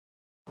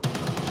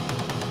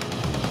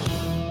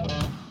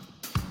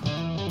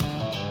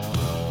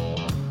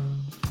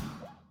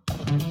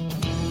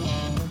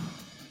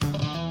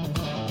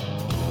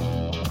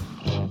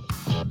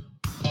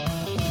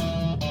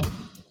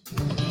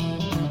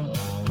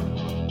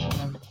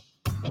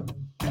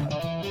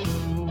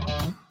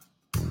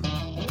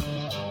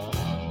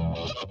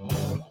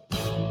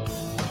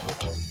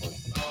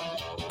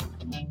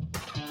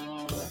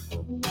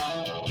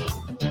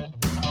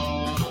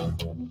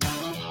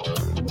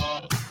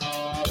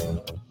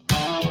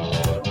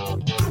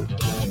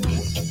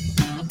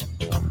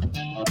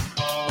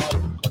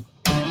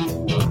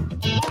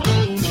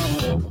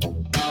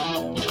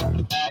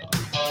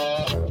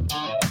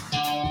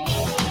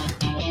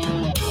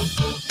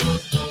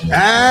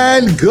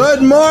And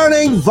good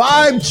morning,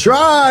 Vibe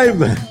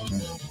Tribe.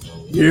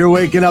 You're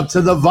waking up to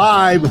the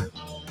vibe.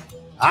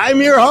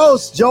 I'm your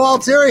host, Joe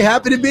Altieri.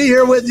 Happy to be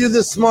here with you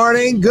this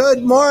morning.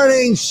 Good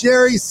morning,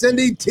 Sherry,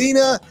 Cindy,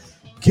 Tina,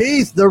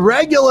 Keith. The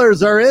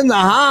regulars are in the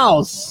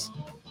house.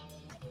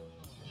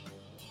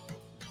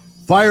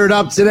 Fired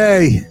up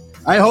today.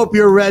 I hope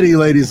you're ready,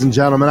 ladies and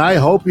gentlemen. I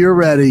hope you're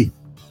ready.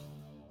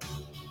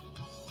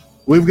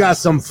 We've got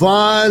some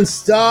fun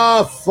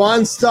stuff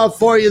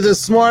for you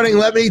this morning.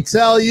 Let me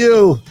tell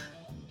you,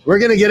 we're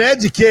going to get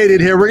educated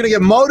here. We're going to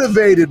get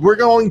motivated. We're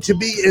going to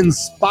be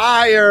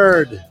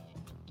inspired.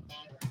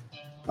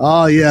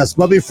 Oh, yes.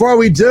 But before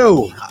we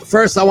do,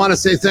 first, I want to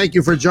say thank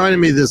you for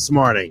joining me this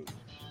morning.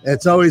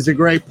 It's always a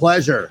great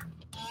pleasure.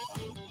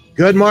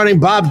 Good morning,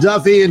 Bob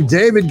Duffy and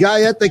David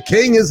Guyette. The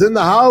King is in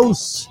the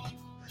house.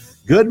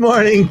 Good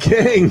morning,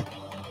 King.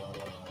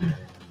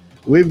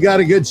 We've got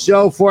a good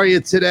show for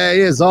you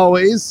today, as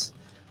always.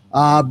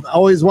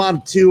 Always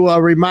want to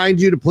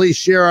remind you to please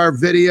share our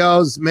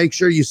videos. Make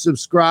sure you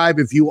subscribe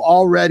if you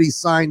already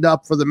signed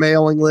up for the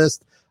mailing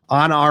list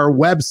on our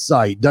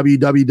website,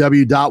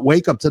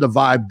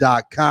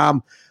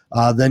 www.wakeuptothevibe.com.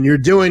 Then you're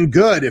doing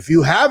good. If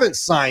you haven't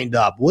signed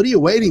up, what are you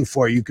waiting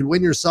for? You could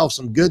win yourself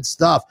some good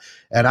stuff.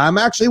 And I'm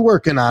actually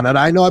working on it.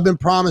 I know I've been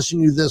promising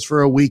you this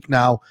for a week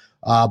now,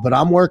 but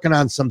I'm working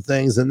on some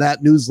things, and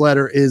that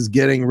newsletter is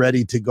getting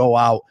ready to go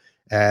out.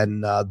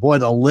 And boy,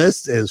 the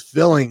list is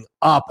filling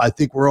up. I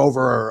think we're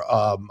over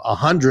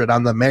 100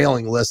 on the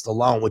mailing list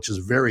alone, which is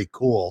very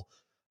cool.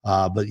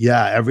 But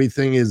yeah,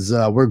 everything is,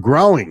 we're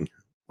growing.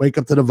 Wake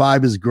Up to the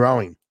Vibe is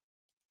growing.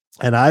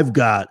 And I've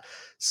got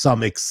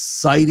some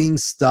exciting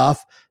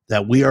stuff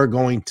that we are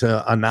going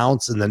to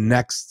announce in the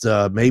next,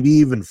 maybe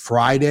even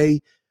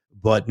Friday,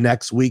 but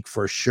next week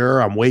for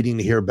sure. I'm waiting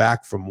to hear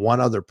back from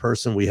one other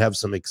person. We have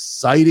some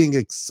exciting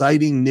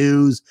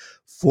news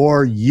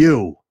for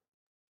you.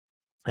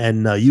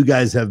 And you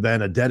guys have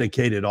been a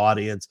dedicated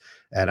audience,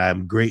 and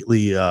I'm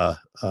greatly, I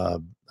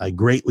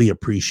greatly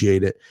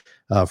appreciate it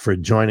for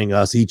joining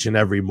us each and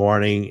every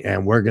morning.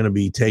 And we're going to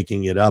be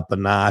taking it up a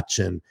notch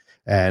and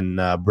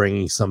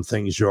bringing some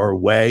things your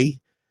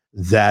way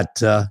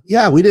that,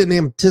 we didn't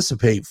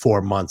anticipate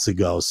 4 months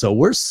ago. So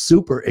we're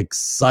super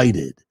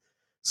excited.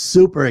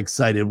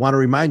 Want to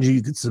remind you,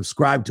 you can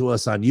subscribe to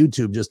us on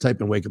YouTube. Just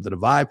type in Wake Up to the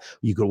Vibe.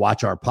 You can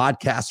watch our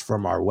podcast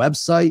from our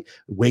website,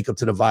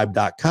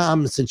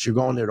 wakeuptothevibe.com. Since you're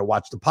going there to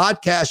watch the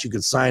podcast, you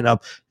can sign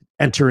up,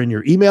 enter in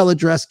your email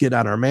address, get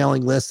on our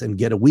mailing list, and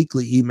get a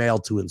weekly email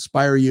to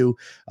inspire you,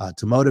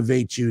 to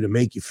motivate you, to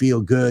make you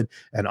feel good,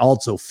 and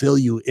also fill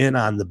you in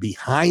on the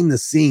behind the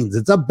scenes.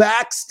 It's a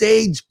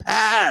backstage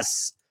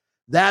pass.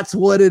 That's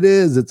what it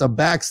is. It's a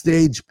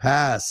backstage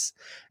pass.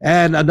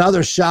 And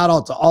another shout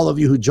out to all of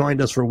you who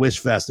joined us for Wish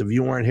Fest. If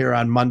you weren't here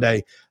on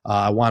Monday,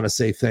 I want to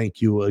say thank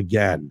you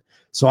again.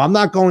 So I'm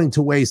not going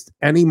to waste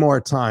any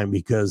more time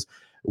because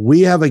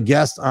we have a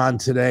guest on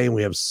today and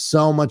we have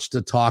so much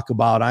to talk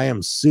about. I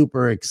am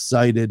super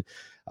excited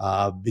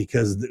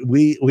because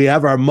we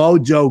have our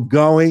mojo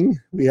going.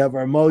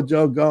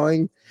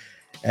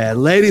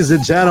 And ladies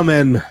and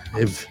gentlemen,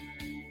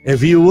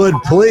 if you would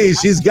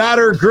please, she's got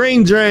her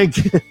green drink.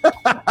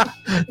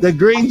 The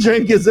green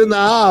drink is in the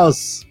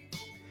house.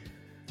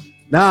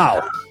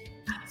 Now,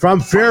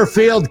 from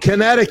Fairfield,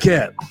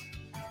 Connecticut,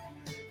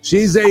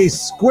 she's a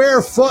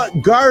square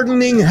foot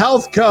gardening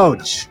health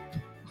coach.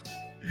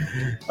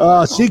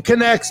 She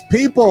connects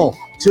people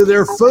to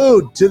their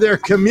food, to their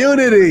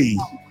community,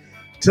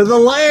 to the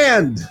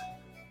land,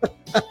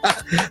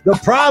 the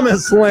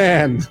promised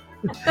land.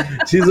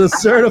 She's a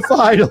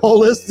certified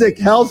holistic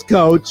health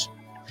coach,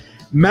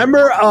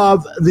 member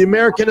of the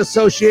American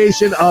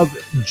Association of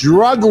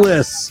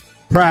Drugless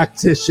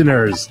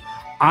Practitioners.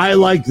 I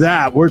like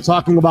that. We're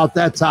talking about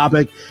that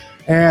topic.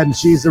 And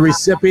she's the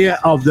recipient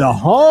of the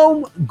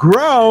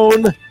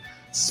Homegrown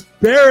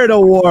Spirit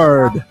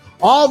Award.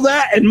 All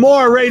that and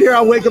more right here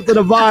on Wake Up to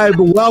the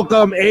Vibe.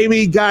 Welcome,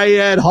 Amy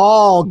Guyette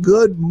Hall.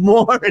 Good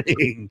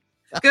morning.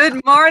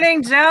 Good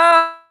morning,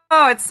 Joe.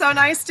 It's so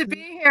nice to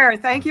be here.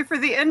 Thank you for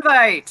the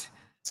invite.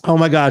 Oh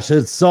my gosh,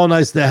 it's so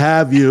nice to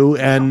have you.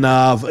 And,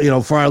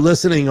 for our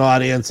listening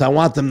audience, I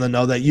want them to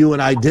know that you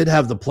and I did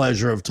have the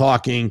pleasure of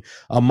talking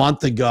a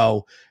month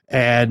ago.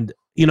 And,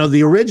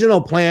 the original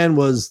plan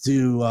was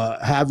to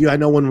have you. I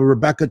know when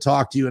Rebecca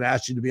talked to you and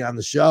asked you to be on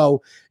the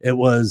show, it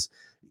was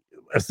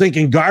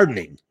thinking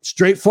gardening,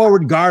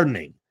 straightforward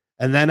gardening.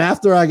 And then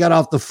after I got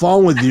off the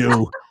phone with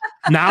you,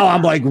 now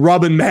I'm like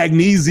rubbing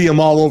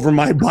magnesium all over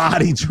my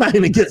body,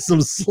 trying to get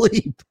some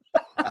sleep.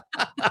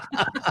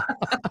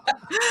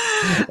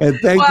 And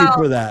thank you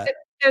for that.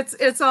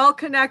 It's all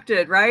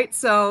connected, right?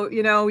 So,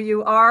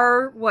 you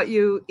are what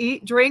you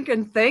eat, drink,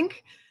 and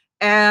think.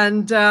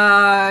 And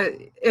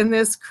in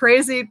this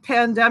crazy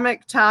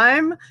pandemic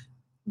time,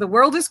 the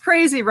world is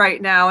crazy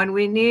right now, and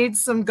we need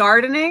some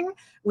gardening.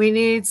 We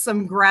need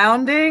some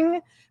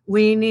grounding.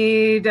 We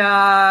need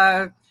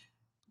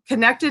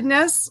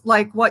connectedness,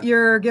 like what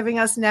you're giving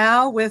us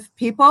now with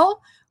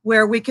people,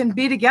 where we can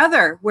be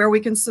together, where we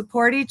can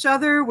support each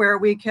other, where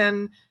we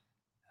can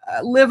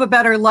live a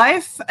better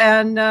life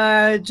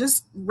and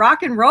just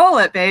rock and roll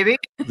it, baby.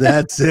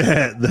 That's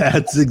it.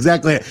 That's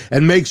exactly it.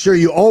 And make sure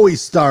you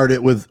always start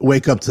it with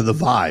wake up to the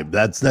vibe.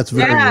 That's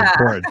very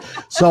important.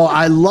 So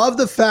I love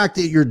the fact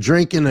that you're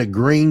drinking a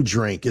green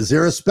drink. Is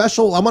there a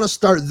special? I'm going to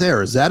start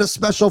there. Is that a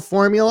special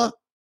formula?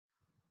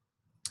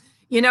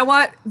 You know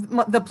what?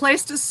 The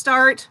place to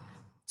start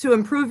to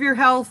improve your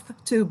health,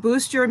 to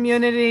boost your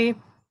immunity,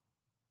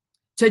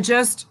 to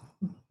just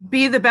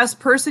be the best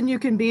person you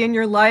can be in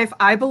your life,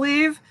 I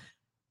believe,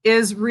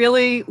 is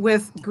really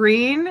with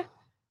green.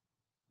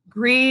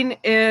 Green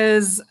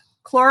is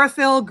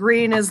chlorophyll,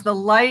 green is the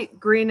light,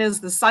 green is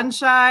the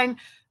sunshine.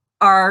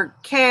 Our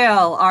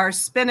kale, our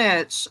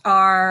spinach,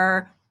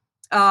 our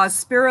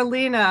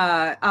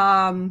spirulina,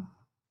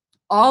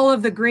 all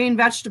of the green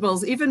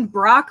vegetables, even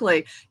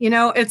broccoli. You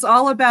know, it's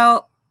all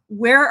about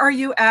where are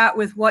you at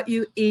with what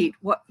you eat,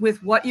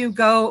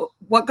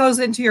 what goes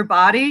into your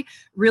body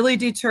really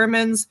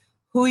determines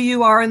who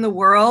you are in the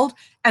world.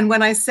 And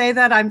when I say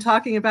that, I'm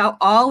talking about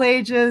all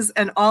ages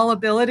and all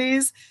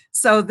abilities.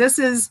 So this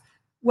is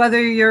whether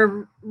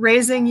you're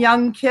raising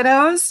young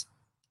kiddos,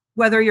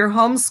 whether you're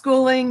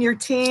homeschooling your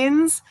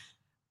teens,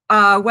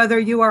 whether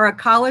you are a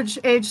college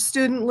age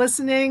student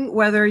listening,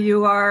 whether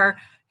you are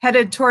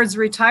headed towards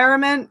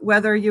retirement,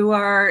 whether you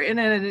are in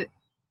an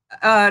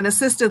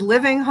assisted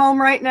living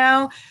home right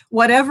now,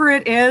 whatever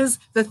it is,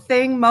 the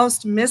thing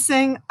most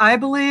missing, I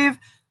believe,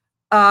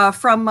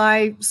 from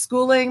my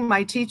schooling,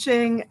 my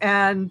teaching,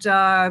 and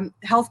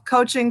health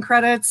coaching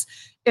credits,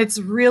 it's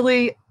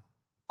really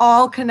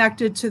all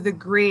connected to the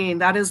green.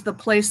 That is the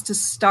place to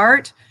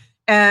start.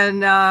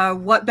 And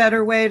what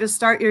better way to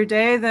start your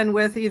day than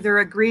with either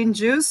a green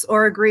juice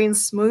or a green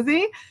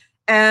smoothie?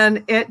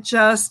 And it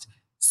just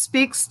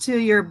speaks to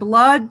your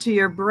blood, to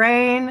your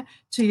brain,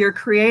 to your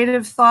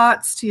creative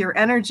thoughts, to your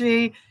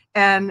energy.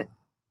 And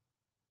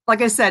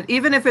like I said,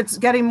 even if it's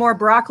getting more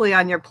broccoli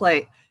on your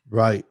plate,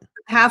 right,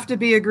 have to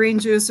be a green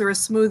juice or a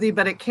smoothie,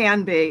 but it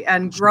can be.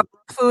 And growing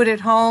food at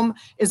home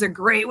is a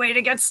great way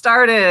to get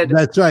started.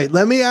 That's right.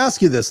 Let me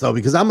ask you this, though,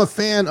 because I'm a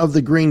fan of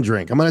the green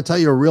drink. I'm going to tell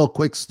you a real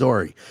quick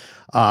story.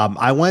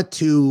 I went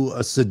to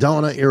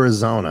Sedona,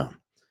 Arizona,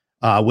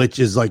 which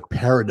is like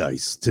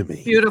paradise to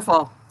me.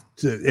 Beautiful.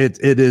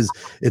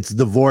 It's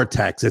the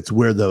vortex. It's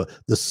where the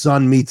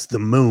sun meets the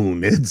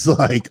moon. It's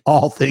like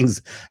all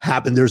things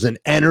happen. There's an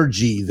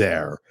energy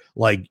there.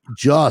 Like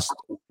just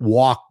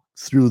walk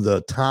through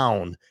the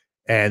town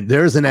and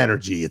there's an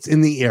energy. It's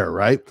in the air,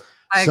 right?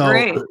 I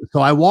agree.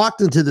 So I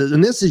walked into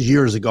and this is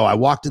years ago, I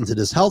walked into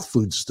this health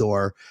food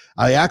store.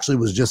 I actually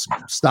was just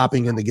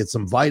stopping in to get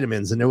some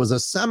vitamins, and there was a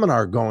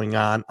seminar going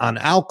on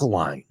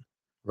alkaline,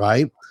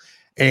 right?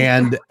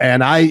 And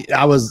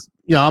I was,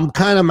 you know, I'm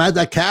kind of at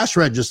that cash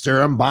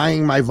register. I'm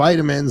buying my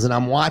vitamins and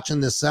I'm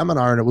watching this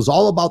seminar, and it was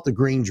all about the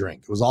green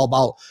drink. It was all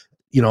about,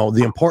 you know,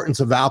 the importance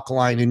of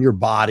alkaline in your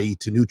body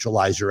to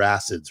neutralize your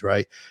acids,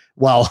 right?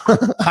 Well,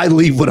 I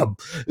leave with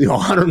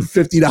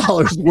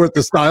 $150 worth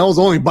of stuff. I was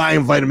only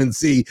buying vitamin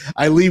C.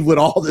 I leave with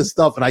all this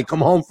stuff, and I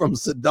come home from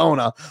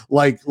Sedona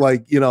like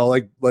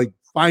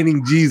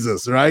finding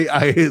Jesus, right?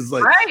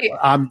 Right.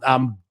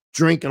 I'm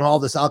drinking all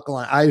this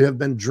alkaline. I have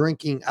been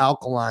drinking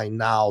alkaline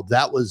now.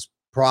 That was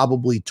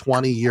probably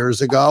 20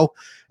 years ago,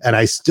 and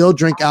I still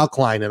drink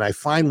alkaline. And I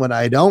find when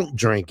I don't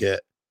drink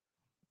it,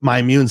 my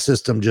immune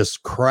system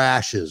just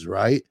crashes,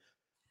 right?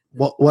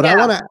 What I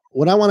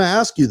want to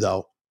ask you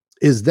though,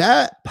 is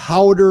that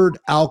powdered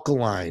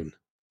alkaline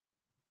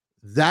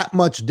that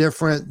much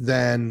different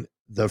than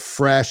the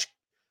fresh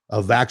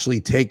of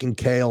actually taking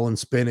kale and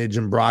spinach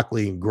and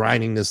broccoli and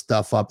grinding this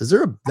stuff up? Is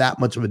there that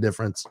much of a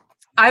difference?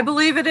 I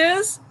believe it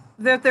is,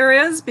 that there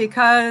is,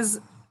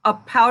 because a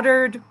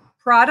powdered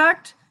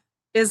product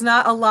is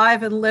not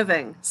alive and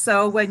living.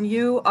 So when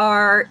you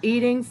are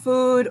eating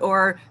food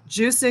or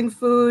juicing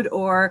food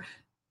or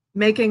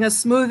making a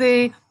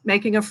smoothie,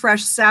 making a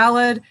fresh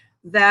salad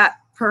that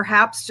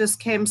perhaps just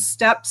came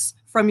steps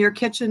from your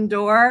kitchen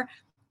door,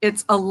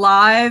 it's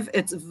alive,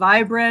 it's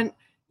vibrant,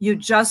 you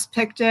just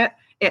picked it,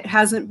 it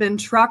hasn't been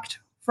trucked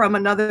from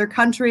another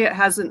country, it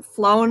hasn't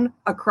flown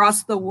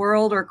across the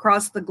world or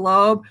across the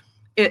globe,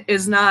 it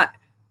is not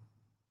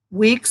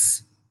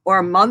weeks or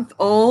a month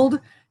old,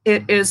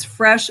 it is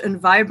fresh and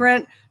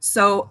vibrant.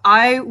 So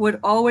I would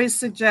always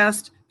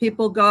suggest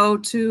people go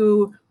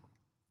to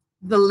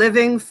the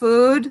living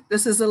food.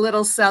 This is a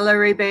little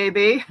celery,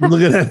 baby.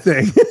 Look at that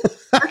thing.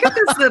 Look at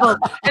this little,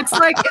 it's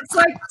like,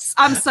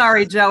 I'm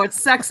sorry, Joe, it's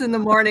sex in the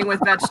morning with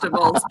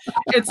vegetables.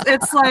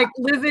 It's like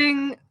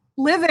living.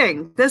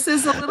 This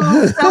is a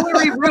little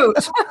celery root.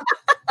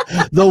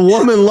 The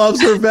woman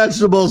loves her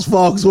vegetables,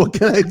 folks. What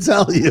can I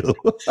tell you?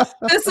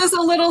 This is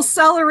a little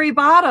celery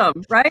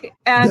bottom, right?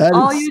 And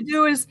all you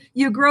do is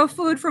you grow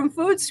food from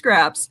food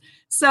scraps.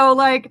 So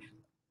like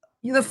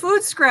the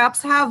food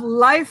scraps have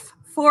life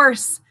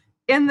force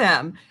in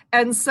them.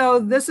 And so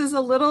this is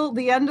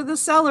the end of the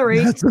celery.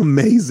 That's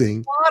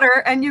amazing.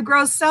 Water, and you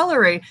grow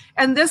celery.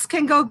 And this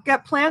can go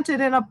get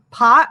planted in a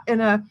pot, in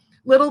a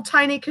little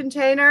tiny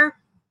container.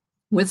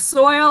 with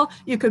soil.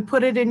 You could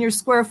put it in your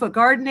square foot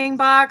gardening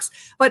box,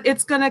 but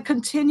it's going to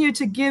continue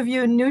to give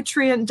you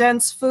nutrient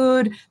dense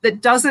food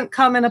that doesn't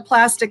come in a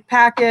plastic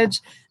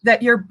package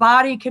that your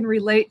body can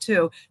relate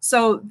to.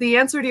 So the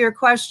answer to your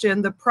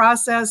question, the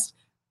processed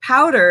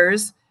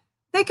powders,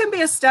 they can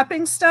be a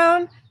stepping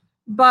stone,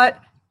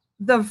 but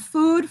the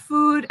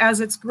food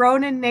as it's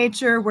grown in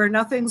nature, where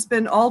nothing's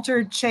been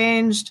altered,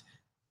 changed,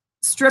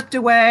 stripped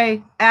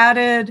away,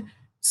 added,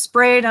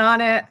 sprayed on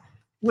it,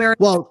 where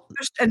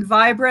it's and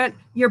vibrant,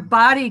 your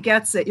body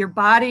gets it. Your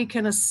body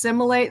can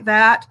assimilate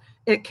that.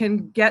 It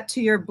can get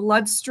to your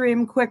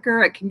bloodstream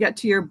quicker. It can get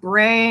to your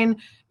brain,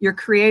 your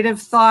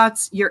creative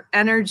thoughts, your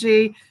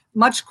energy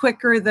much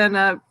quicker than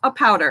a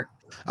powder.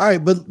 All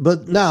right,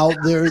 but now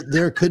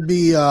there could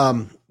be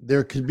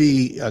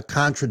a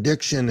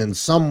contradiction in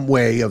some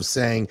way of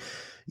saying,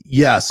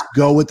 yes,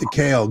 go with the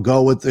kale,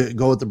 go with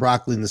the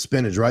broccoli and the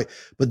spinach, right?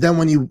 But then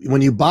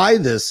when you buy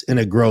this in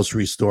a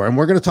grocery store, and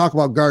we're going to talk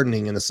about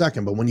gardening in a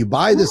second, but when you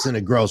buy this in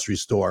a grocery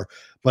store,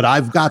 but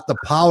I've got the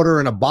powder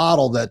in a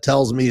bottle that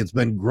tells me it's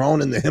been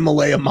grown in the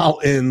Himalaya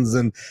mountains,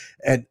 and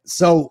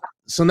so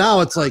now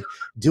it's like,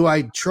 do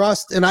I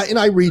trust? And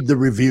I read the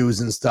reviews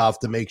and stuff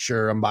to make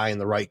sure I'm buying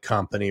the right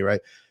company,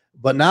 right?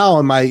 But now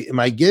am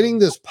I getting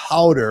this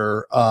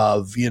powder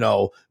of,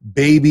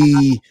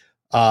 baby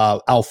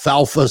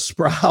alfalfa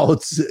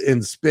sprouts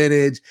and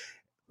spinach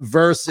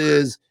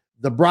versus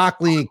the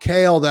broccoli and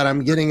kale that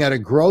I'm getting at a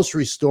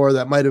grocery store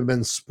that might have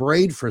been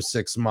sprayed for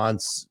 6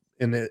 months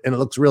and it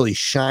looks really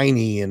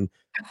shiny? And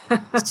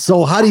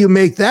so how do you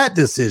make that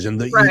decision?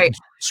 That right. You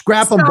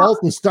scrap them both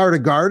and start a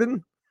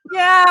garden?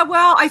 Yeah,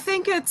 well, I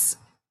think it's,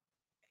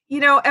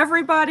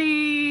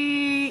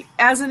 everybody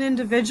as an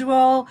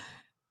individual,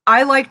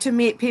 I like to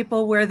meet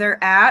people where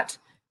they're at,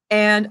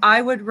 and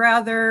I would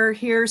rather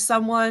hear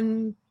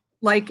someone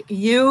like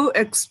you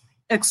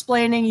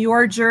explaining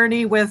your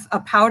journey with a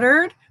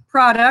powdered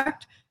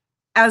product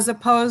as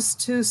opposed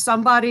to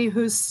somebody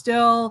who's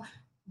still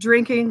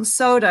drinking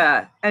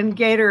soda and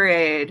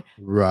Gatorade.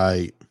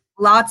 Right.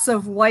 Lots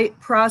of white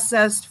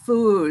processed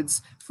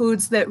foods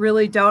that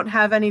really don't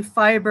have any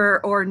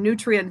fiber or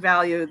nutrient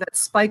value that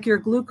spike your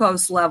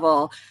glucose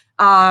level.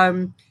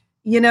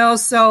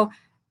 So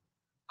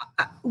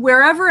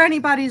wherever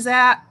anybody's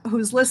at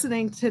who's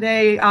listening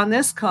today on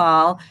this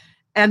call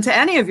and to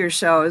any of your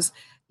shows,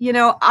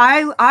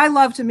 I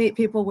love to meet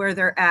people where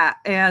they're at,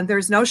 and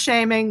there's no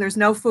shaming. There's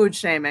no food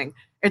shaming.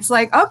 It's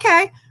like,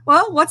 okay,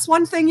 well, what's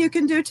one thing you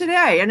can do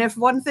today? And if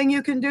one thing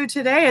you can do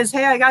today is,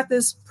 hey, I got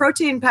this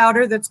protein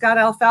powder that's got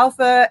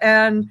alfalfa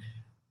and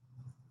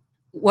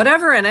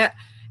whatever in it.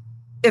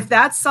 If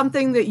that's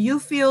something that you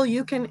feel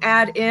you can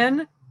add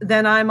in,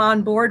 then I'm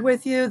on board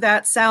with you.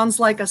 That sounds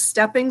like a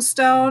stepping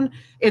stone.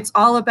 It's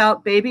all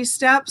about baby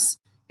steps.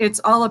 It's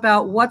all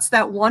about what's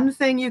that one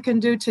thing you can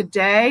do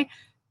today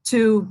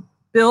to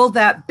build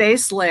that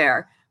base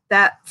layer,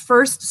 that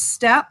first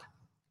step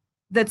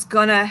that's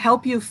going to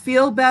help you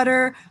feel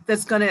better,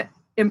 that's going to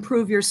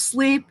improve your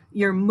sleep,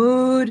 your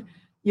mood,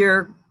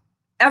 your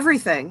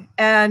everything,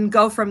 and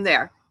go from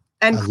there.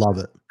 And I love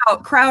it.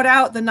 Crowd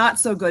out the not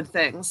so good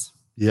things.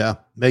 Yeah,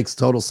 makes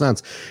total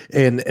sense.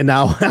 And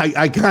now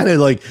I kind of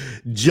like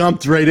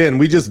jumped right in.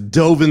 We just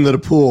dove into the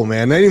pool,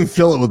 man. They didn't even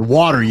fill it with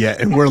water yet.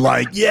 And we're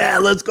like, yeah,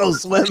 let's go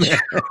swimming.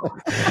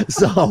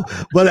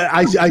 But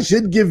I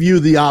should give you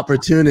the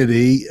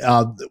opportunity.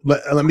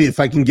 Let me, if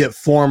I can get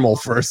formal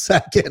for a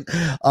second.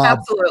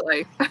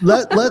 Absolutely.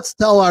 Let's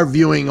tell our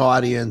viewing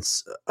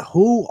audience,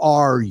 who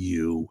are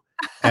you?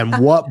 And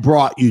what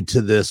brought you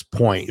to this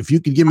point? If you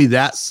could give me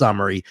that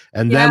summary,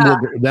 and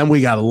then we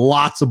got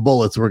lots of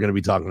bullets we're going to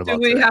be talking about.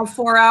 Do we have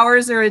 4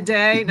 hours or a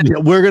day? Yeah,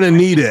 we're going to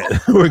need it.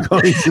 We're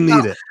going to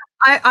need it.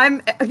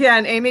 I'm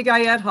again Amy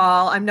Guyette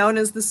Hall. I'm known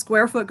as the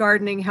Square Foot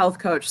Gardening Health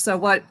Coach. So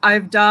what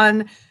I've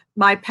done,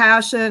 my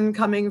passion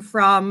coming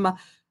from,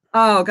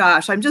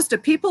 I'm just a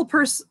people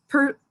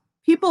passionista.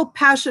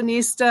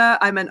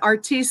 I'm an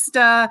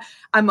artista.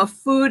 I'm a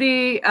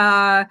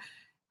foodie.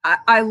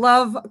 I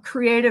love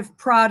creative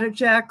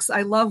projects.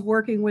 I love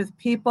working with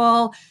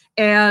people.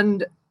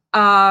 And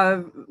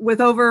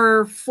with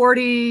over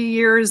 40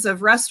 years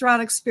of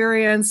restaurant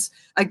experience,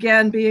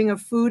 again, being a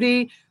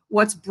foodie,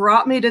 what's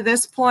brought me to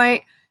this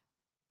point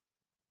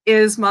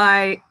is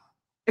my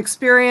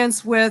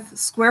experience with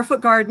Square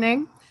Foot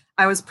Gardening.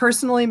 I was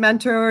personally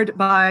mentored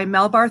by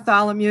Mel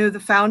Bartholomew, the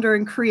founder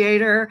and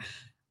creator,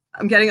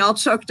 I'm getting all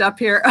choked up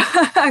here,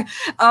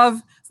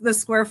 of the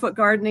Square Foot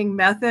Gardening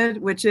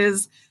method, which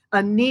is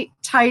a neat,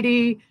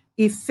 tidy,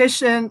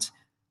 efficient,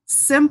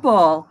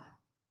 simple,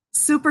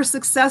 super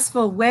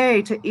successful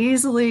way to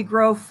easily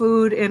grow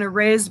food in a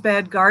raised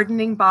bed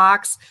gardening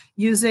box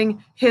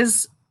using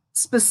his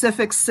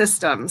specific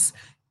systems.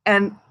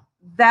 And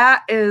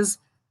that is,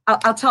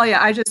 I'll tell you,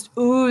 I just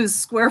ooze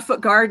Square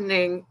Foot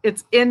Gardening.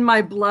 It's in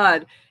my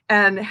blood.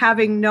 And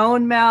having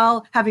known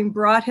Mel, having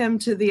brought him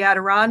to the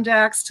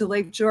Adirondacks, to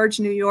Lake George,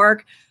 New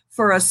York,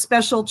 for a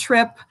special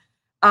trip,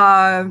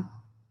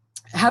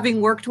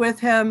 having worked with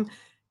him,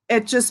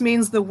 it just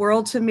means the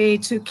world to me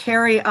to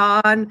carry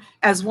on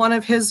as one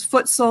of his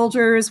foot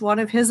soldiers, one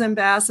of his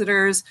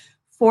ambassadors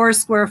for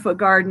Square Foot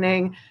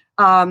Gardening.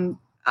 I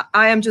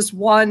am just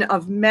one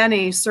of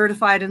many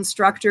certified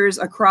instructors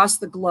across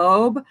the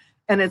globe,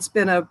 and it's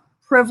been a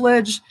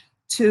privilege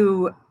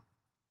to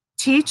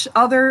teach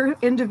other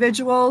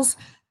individuals.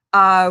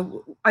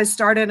 I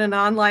started an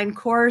online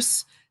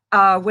course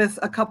with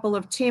a couple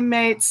of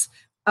teammates,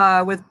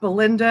 with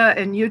Belinda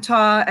in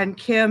Utah and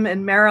Kim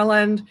in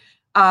Maryland,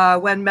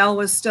 when Mel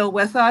was still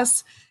with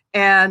us.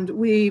 And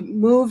we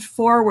moved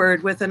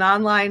forward with an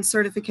online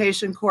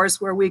certification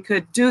course where we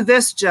could do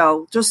this,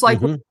 Joe, just like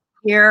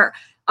here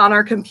on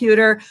our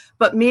computer,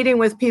 but meeting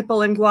with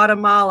people in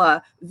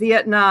Guatemala,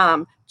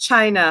 Vietnam,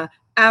 China,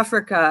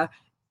 Africa,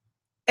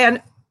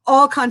 and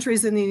all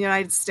countries in the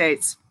United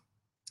States,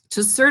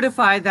 to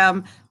certify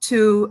them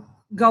to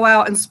go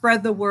out and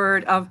spread the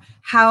word of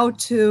how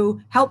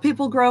to help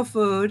people grow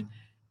food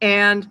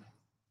and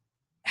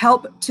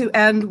help to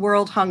end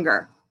world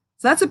hunger.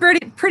 So that's a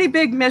pretty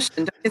big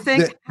mission, don't you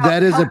think?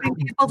 That is helping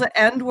people to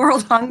end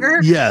world hunger.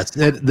 Yes,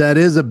 that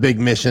is a big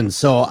mission.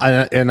 So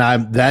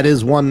that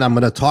is one I'm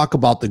going to talk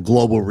about, the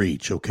global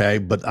reach. Okay,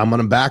 but I'm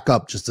going to back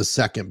up just a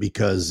second,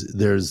 because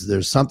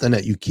there's something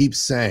that you keep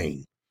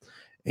saying,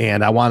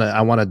 and I want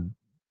to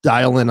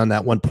dial in on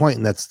that one point,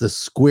 and that's the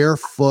Square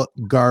Foot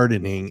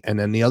Gardening. And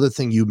then the other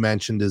thing you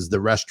mentioned is the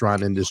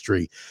restaurant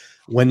industry.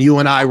 When you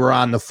and I were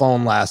on the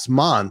phone last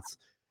month,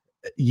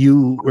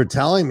 you were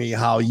telling me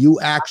how you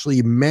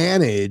actually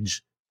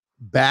manage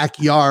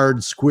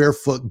backyard square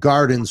foot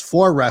gardens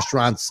for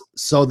restaurants,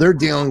 so they're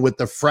dealing with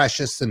the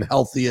freshest and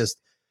healthiest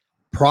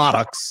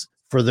products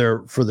for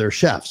their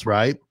chefs,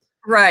 right?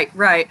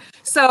 Right.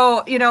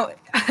 So,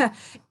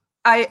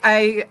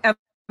 I am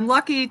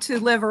lucky to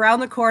live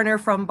around the corner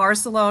from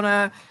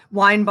Barcelona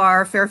Wine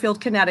Bar,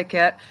 Fairfield,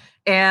 Connecticut,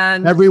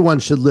 and everyone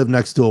should live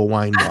next to a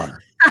wine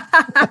bar.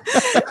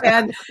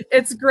 And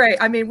it's great.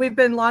 I mean, we've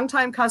been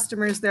longtime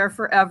customers there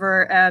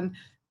forever. And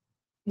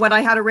when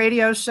I had a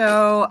radio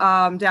show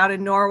down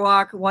in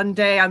Norwalk, one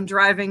day I'm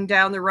driving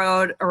down the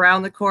road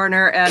around the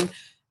corner, and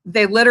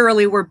they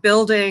literally were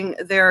building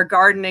their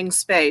gardening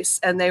space,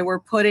 and they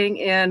were putting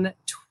in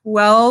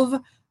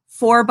 12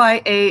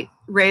 4x8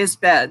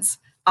 raised beds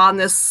on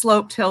this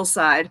sloped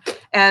hillside.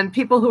 And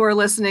people who are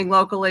listening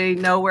locally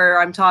know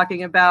where I'm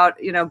talking about.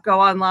 Go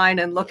online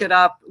and look it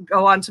up.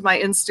 Go onto my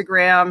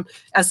Instagram,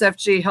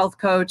 SFG Health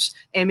Coach,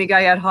 Amy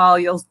Guyette Hall.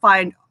 You'll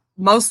find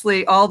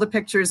mostly all the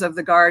pictures of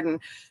the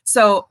garden.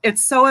 So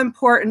it's so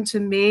important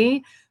to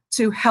me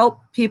to help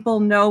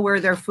people know where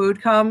their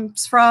food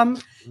comes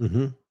from,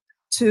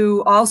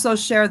 to also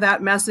share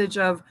that message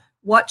of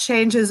what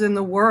changes in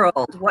the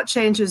world, what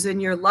changes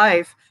in your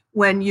life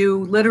when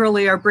you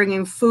literally are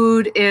bringing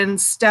food in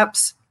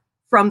steps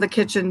from the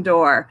kitchen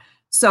door.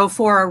 So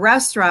for a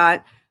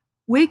restaurant,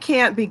 we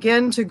can't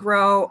begin to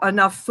grow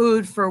enough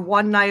food for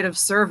one night of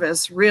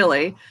service,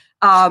 really.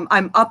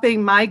 I'm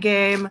upping my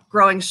game,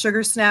 growing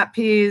sugar snap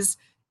peas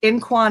in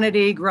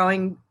quantity,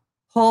 growing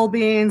whole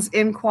beans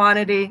in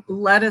quantity,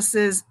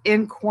 lettuces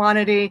in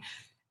quantity,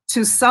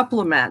 to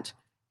supplement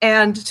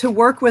and to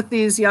work with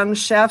these young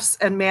chefs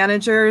and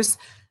managers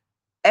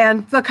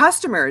and the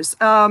customers.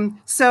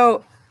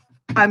 So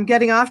I'm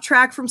getting off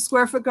track from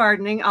Square Foot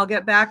Gardening. I'll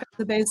get back to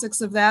the basics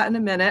of that in a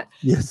minute.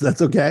 Yes,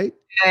 that's okay.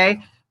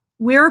 Okay.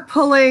 We're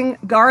pulling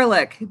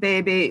garlic,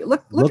 baby.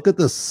 Look at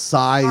the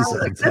size of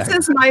that. This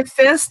is my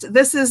fist.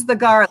 This is the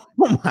garlic.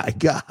 Oh my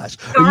gosh.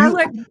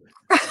 Garlic.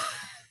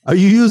 Are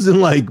you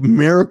using like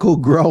Miracle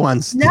Grow on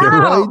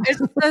steroids? No, it's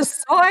the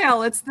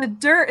soil. It's the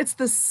dirt. It's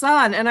the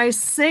sun. And I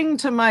sing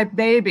to my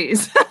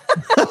babies.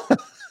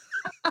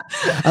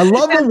 I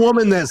love a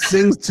woman that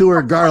sings to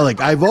her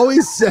garlic. I've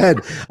always said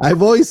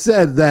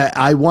that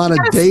I want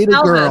to date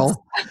a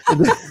girl.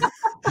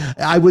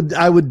 I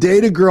would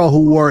date a girl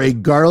who wore a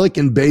garlic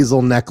and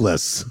basil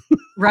necklace.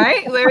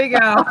 Right? There you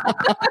go.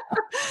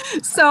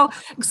 So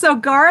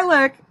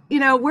garlic,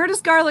 where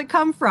does garlic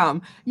come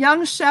from?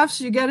 Young chefs,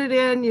 you get it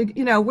in,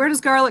 where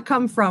does garlic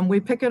come from? We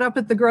pick it up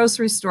at the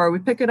grocery store. We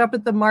pick it up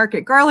at the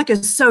market. Garlic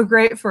is so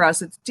great for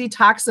us. It's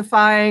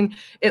detoxifying.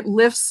 It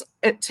lifts,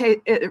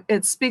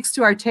 it speaks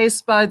to our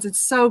taste buds. It's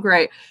so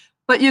great.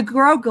 But you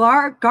grow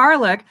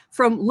garlic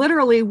from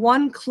literally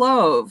one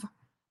clove.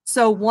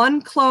 So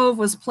one clove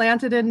was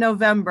planted in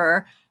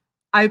November.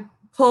 I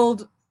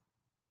pulled,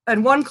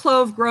 and one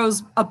clove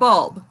grows a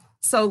bulb.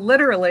 So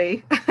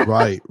literally.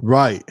 Right.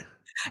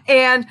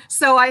 And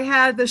so I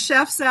had the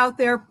chefs out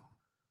there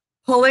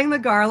pulling the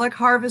garlic,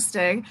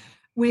 harvesting.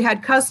 We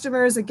had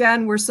customers.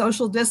 Again, we're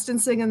social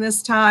distancing in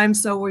this time,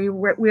 so we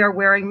are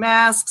wearing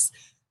masks.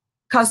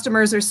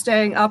 Customers are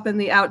staying up in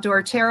the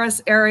outdoor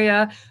terrace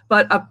area.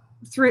 But a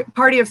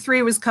party of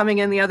three was coming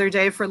in the other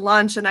day for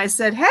lunch, and I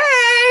said,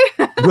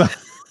 "Hey."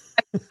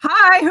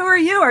 Hi, who are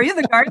you? Are you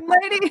the garden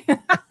lady? I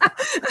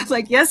was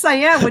like, yes, I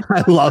am. Would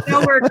I love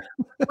that.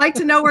 Like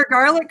to know where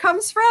garlic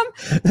comes from?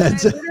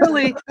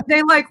 Literally,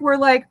 we're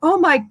like, oh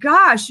my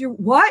gosh,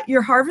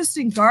 you're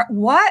harvesting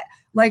what?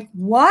 Like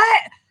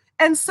what?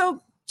 And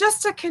so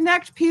just to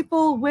connect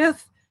people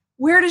with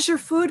Where does your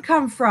food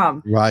come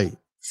from? Right.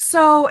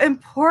 So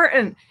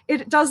important.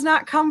 It does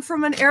not come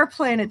from an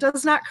airplane. It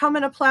does not come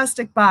in a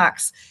plastic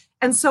box.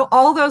 And so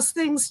all those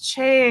things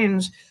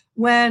change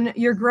when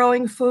you're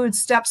growing food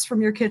steps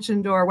from your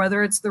kitchen door,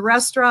 whether it's the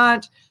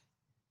restaurant,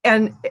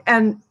 and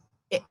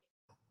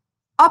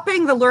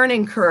upping the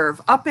learning curve,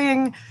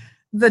 upping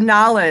the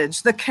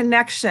knowledge, the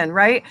connection,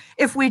 right?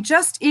 If we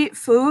just eat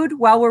food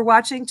while we're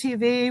watching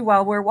TV,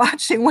 while we're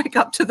watching Wake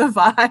Up to the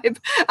Vibe,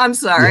 I'm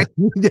sorry.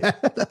 Yeah,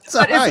 that's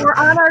but right. If we're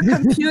on our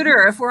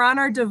computer, if we're on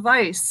our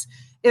device,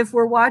 if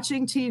we're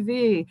watching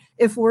TV,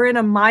 if we're in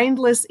a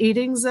mindless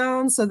eating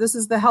zone, so this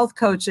is the health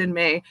coach in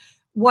me,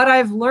 what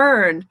I've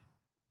learned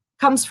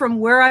comes from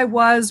where I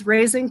was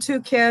raising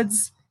 2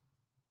 kids,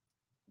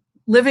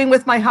 living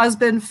with my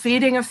husband,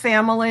 feeding a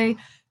family.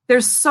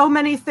 There's so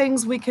many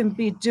things we can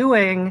be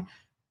doing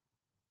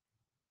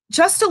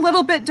just a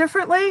little bit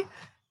differently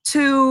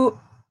to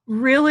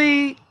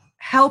really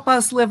help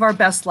us live our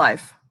best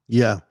life.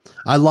 Yeah,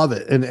 I love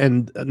it.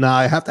 And now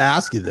I have to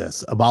ask you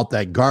this about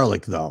that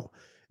garlic though.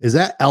 Is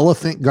that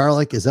elephant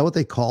garlic? Is that what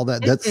they call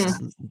that?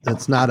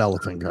 That's not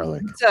elephant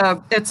garlic.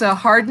 It's a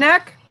hard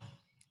neck.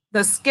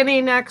 The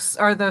skinny necks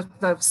are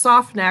the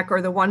soft neck,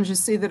 or the ones you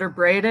see that are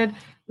braided.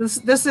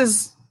 This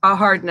is a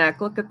hard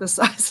neck. Look at the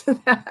size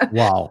of that.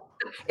 Wow.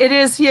 It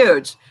is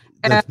huge.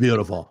 That's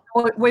beautiful.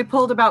 We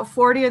pulled about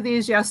 40 of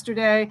these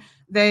yesterday.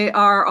 They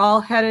are all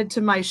headed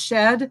to my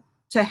shed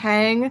to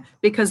hang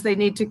because they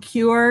need to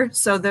cure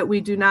so that we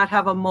do not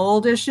have a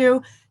mold issue.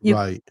 You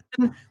right.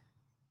 can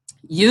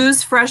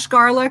use fresh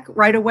garlic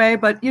right away,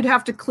 but you'd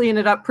have to clean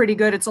it up pretty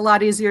good. It's a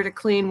lot easier to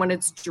clean when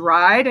it's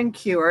dried and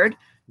cured.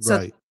 So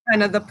right.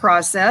 Kind of the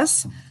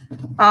process.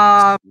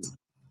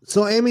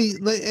 So Amy,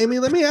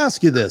 let me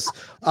ask you this.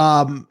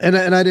 And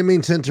I didn't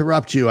mean to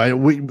interrupt you.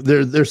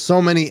 There's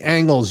so many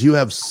angles. You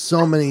have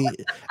so many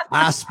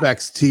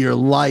aspects to your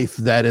life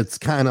that it's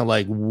kind of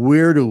like,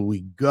 where do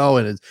we go?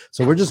 And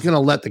so we're just going to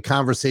let the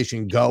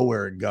conversation go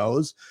where it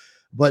goes.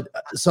 But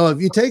so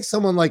if you take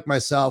someone like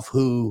myself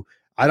who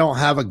I don't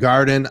have a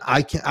garden,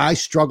 I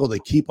struggle to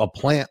keep a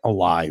plant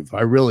alive.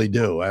 I really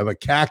do. I have a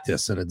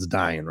cactus and it's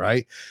dying.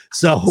 Right.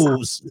 So,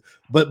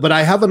 but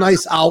I have a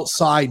nice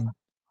outside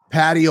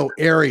patio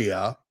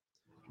area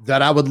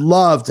that I would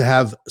love to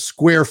have a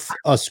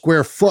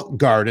square foot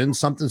garden,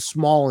 something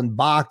small in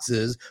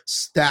boxes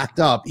stacked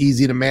up,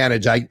 easy to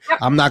manage.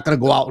 I'm not going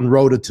to go out and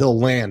rototill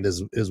land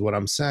is what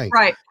I'm saying.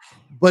 Right.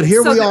 But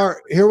here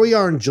we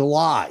are in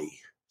July.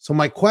 So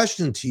my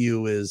question to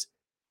you is,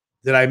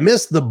 did I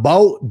miss the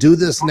boat? Do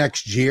this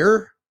next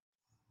year?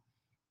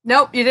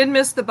 Nope, you didn't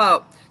miss the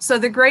boat. So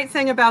the great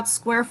thing about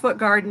square foot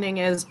gardening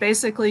is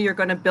basically you're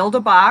going to build a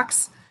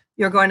box.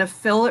 You're going to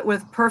fill it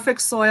with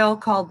perfect soil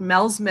called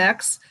Mel's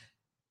Mix,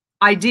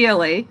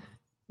 ideally,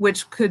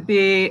 which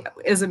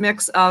is a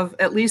mix of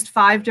at least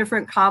 5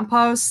 different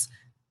composts,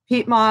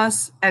 peat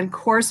moss, and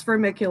coarse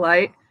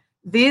vermiculite.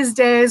 These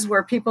days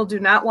where people do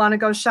not want to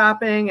go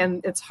shopping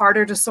and it's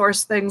harder to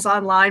source things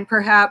online,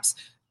 perhaps,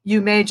 you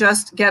may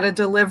just get a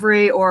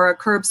delivery or a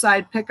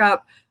curbside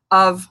pickup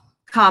of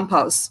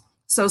compost.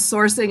 So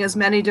sourcing as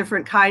many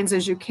different kinds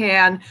as you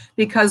can,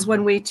 because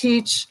when we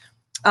teach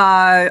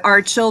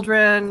our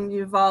children,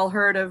 you've all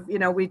heard of,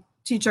 we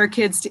teach our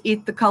kids to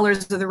eat the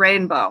colors of the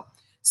rainbow.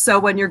 So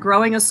when you're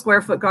growing a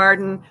square foot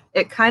garden,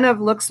 it kind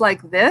of looks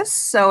like this.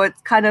 So it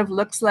kind of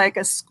looks like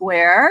a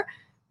square.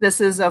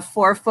 This is a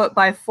 4 foot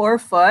by 4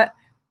 foot.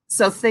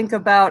 So think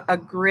about a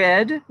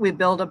grid. We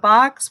build a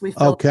box. We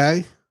fill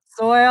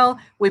soil.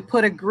 We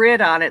put a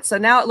grid on it. So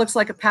now it looks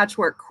like a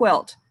patchwork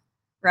quilt,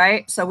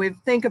 right? So we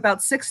think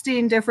about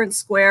 16 different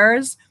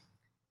squares.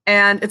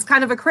 And it's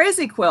kind of a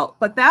crazy quilt,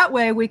 but that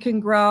way we can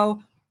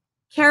grow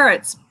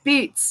carrots,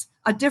 beets,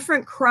 a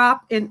different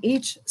crop in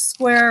each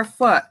square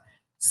foot.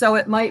 So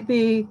it might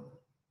be,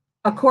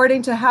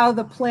 according to how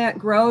the plant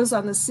grows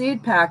on the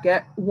seed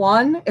packet,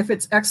 1, if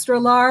it's extra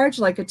large,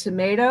 like a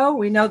tomato,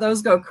 we know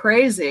those go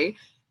crazy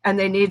and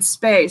they need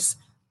space.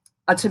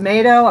 A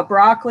tomato, a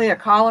broccoli, a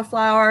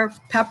cauliflower,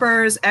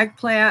 peppers,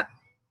 eggplant,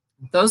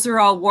 those are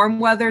all warm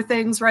weather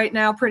things right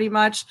now pretty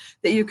much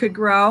that you could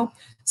grow.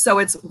 So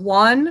it's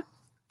 1,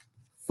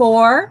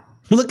 4.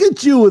 Look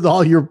at you with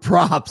all your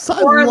props.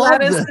 4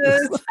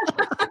 lettuces.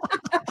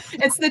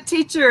 It's the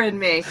teacher in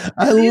me.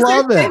 I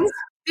love it.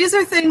 These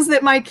are things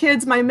that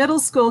my middle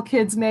school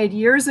kids made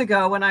years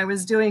ago when I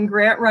was doing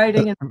grant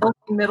writing and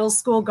building middle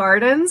school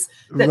gardens.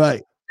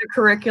 Right. The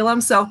curriculum.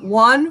 So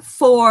 1,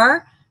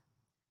 4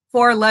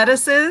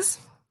 lettuces,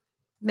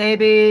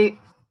 maybe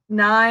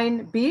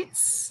 9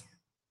 beets.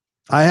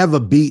 I have a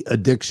beet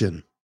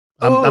addiction.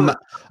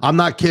 I'm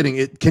not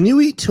kidding. Can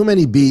you eat too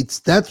many beets?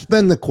 That's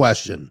been the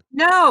question.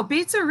 No,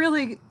 beets are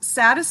really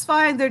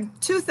satisfying. They're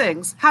 2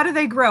 things. How do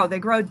they grow? They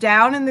grow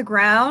down in the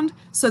ground,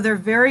 so they're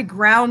very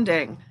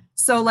grounding.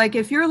 So like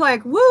if you're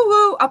like woo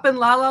woo up in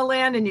la la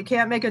land and you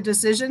can't make a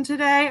decision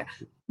today,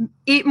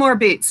 eat more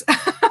beets.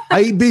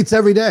 I eat beets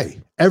every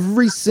day,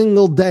 every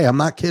single day. I'm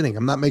not kidding.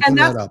 I'm not making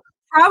that up.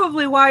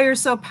 Probably why you're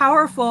so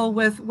powerful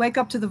with Wake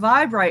Up to the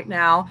Vibe right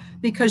now,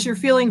 because you're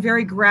feeling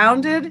very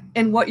grounded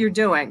in what you're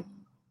doing.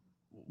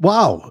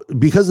 Wow,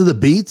 because of the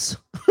beets?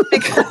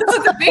 Because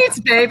of the beets,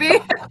 baby.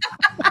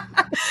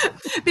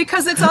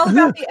 Because it's all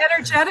about the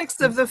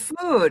energetics of the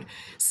food.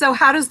 So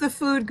how does the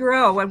food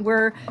grow? When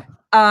we're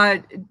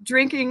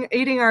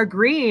eating our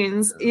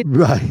greens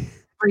Right.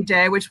 every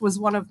day, which was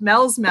one of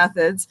Mel's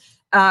methods.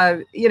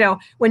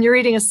 When you're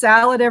eating a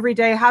salad every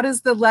day, how does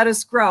the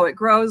lettuce grow? It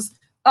grows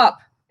up.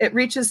 It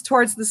reaches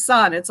towards the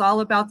sun. It's all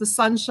about the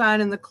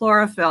sunshine and the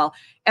chlorophyll.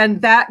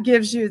 And that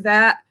gives you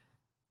that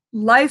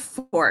life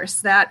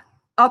force, that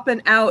up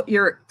and out,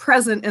 you're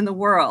present in the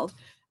world.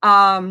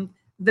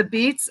 The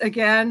beets,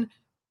 again,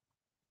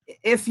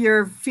 if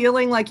you're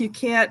feeling like you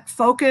can't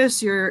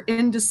focus, you're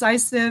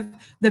indecisive,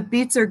 the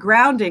beets are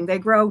grounding. They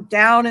grow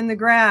down in the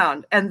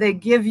ground and they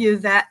give you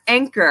that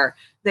anchor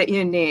that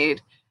you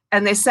need,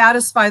 and they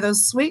satisfy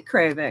those sweet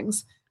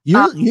cravings.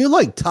 You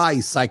like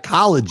tie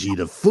psychology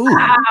to food. Oh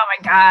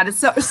my God.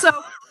 So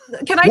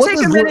can I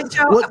take a minute,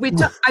 Joe?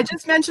 I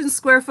just mentioned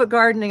Square Foot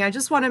Gardening. I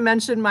just want to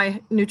mention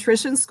my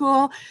nutrition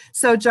school.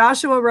 So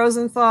Joshua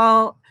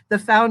Rosenthal, the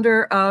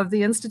founder of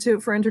the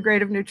Institute for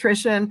Integrative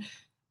Nutrition,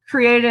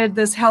 created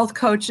this health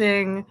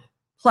coaching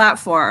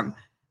platform.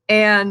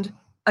 And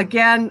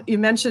again, you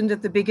mentioned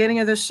at the beginning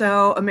of the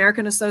show,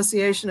 American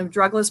Association of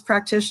Drugless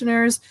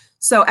Practitioners.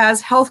 So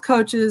as health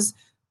coaches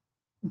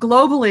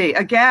globally,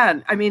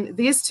 again, I mean,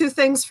 these two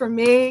things for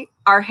me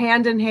are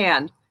hand in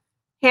hand.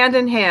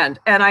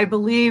 And I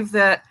believe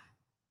that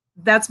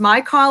that's my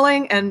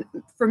calling, and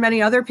for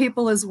many other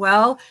people as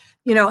well.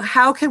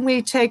 How can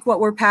we take what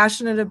we're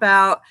passionate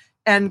about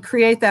and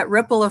create that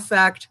ripple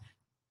effect?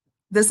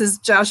 This is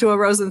Joshua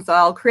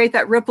Rosenthal, create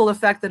that ripple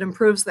effect that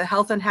improves the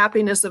health and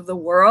happiness of the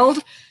world.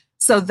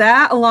 So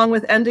that, along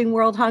with ending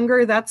world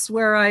hunger, that's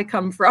where I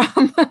come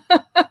from.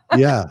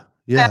 Yeah,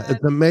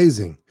 it's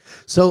amazing.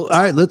 So,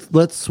 all right,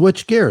 let's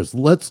switch gears.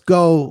 Let's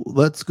go.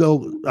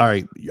 All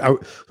right.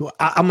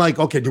 I'm like,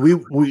 okay, do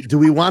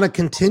we want to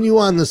continue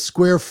on the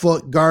square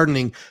foot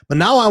gardening? But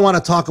now I want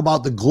to talk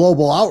about the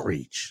global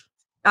outreach.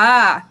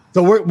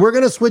 So we're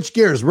gonna switch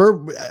gears.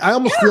 I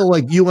almost feel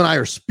like you and I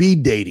are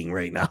speed dating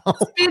right now.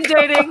 Speed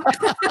dating.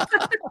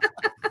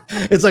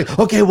 It's like,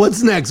 okay,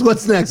 what's next?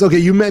 Okay,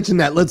 you mentioned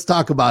that. Let's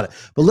talk about it.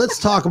 But let's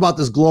talk about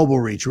this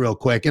global reach real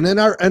quick. And then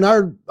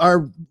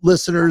our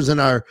listeners and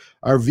our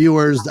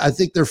viewers, I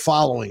think they're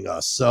following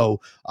us. So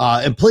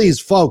and please,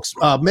 folks,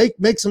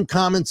 make some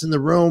comments in the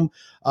room.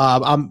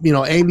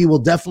 Amy will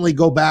definitely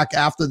go back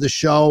after the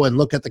show and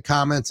look at the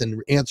comments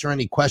and answer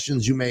any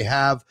questions you may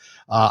have.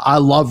 I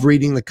love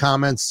reading the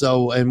comments.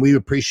 And we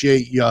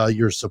appreciate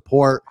your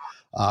support.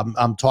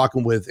 I'm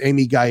talking with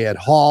Amy Guyette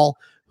Hall,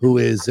 who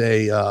is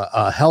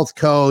a health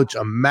coach,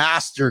 a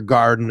master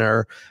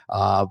gardener,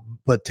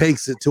 but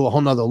takes it to a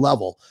whole nother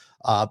level.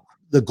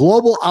 The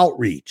global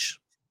outreach.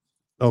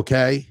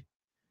 Okay.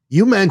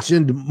 You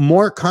mentioned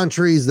more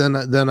countries than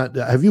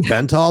have you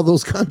been to all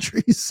those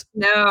countries?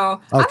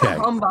 No. Okay. I'm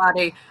a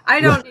homebody.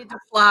 I don't need to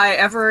fly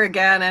ever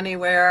again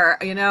anywhere.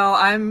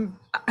 I'm,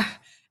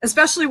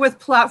 especially with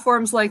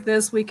platforms like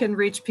this, we can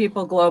reach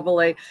people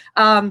globally.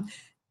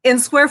 In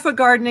Square Foot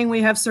Gardening,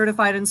 we have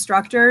certified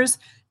instructors,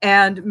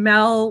 and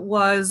Mel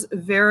was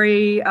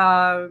very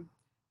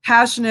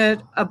passionate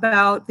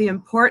about the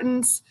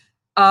importance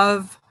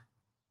of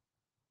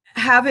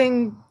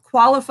having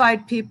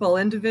qualified people,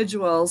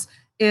 individuals,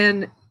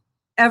 in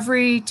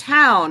every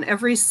town,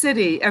 every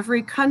city,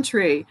 every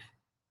country,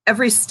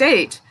 every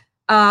state,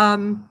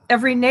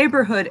 every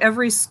neighborhood,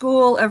 every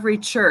school, every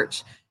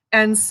church.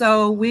 And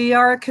so we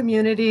are a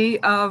community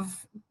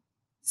of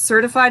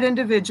certified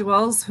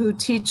individuals who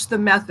teach the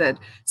method.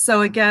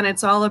 So again,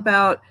 it's all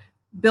about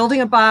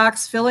building a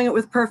box, filling it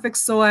with perfect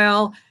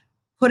soil,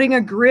 putting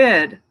a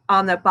grid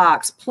on that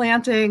box,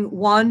 planting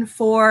 1,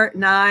 4,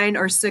 9,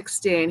 or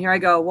 16. Here I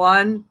go,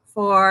 1,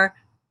 4,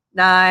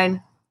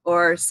 9,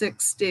 or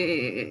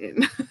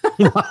 16.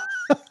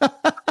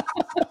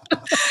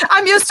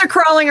 I'm used to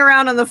crawling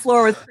around on the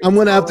floor with. I'm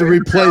going to have to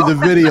replay the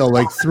video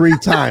like 3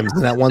 times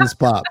in that one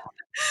spot.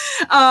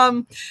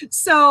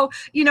 So,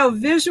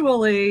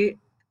 visually,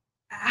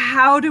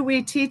 how do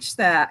we teach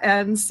that?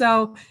 And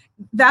so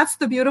that's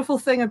the beautiful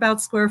thing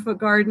about Square Foot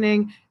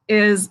Gardening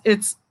is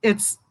it's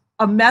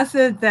a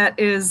method that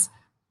is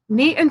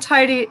neat and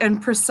tidy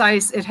and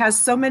precise. It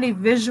has so many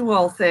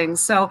visual things.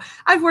 So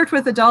I've worked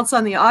with adults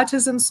on the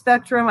autism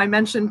spectrum. I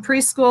mentioned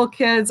preschool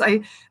kids.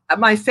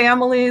 My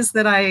families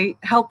that I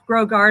help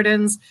grow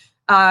gardens,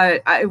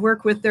 I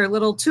work with their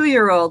little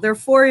 2-year-old, their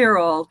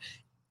 4-year-old.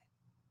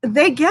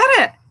 They get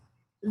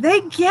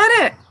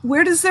it.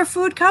 Where does their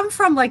food come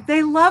from? Like,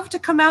 they love to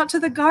come out to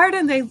the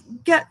garden.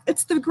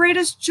 It's the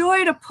greatest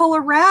joy to pull a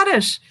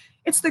radish.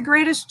 It's the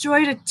greatest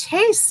joy to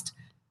taste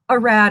a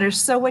radish.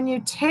 So when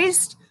you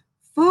taste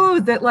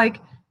food that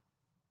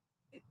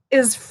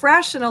is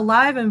fresh and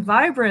alive and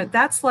vibrant,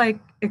 that's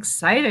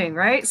exciting,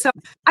 right? So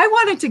I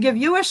wanted to give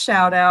you a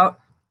shout out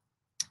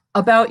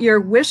about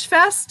your Wish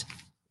Fest.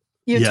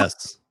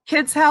 Yes.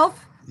 Kids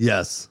Health.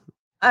 Yes.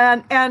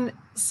 And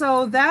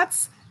so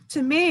that's,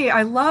 to me,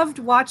 I loved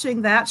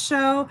watching that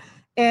show.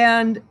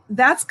 And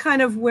that's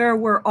kind of where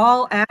we're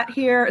all at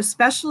here,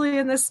 especially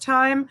in this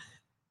time,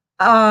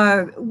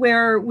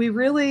 where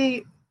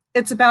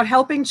it's about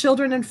helping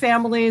children and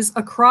families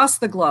across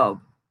the globe,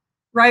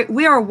 right?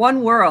 We are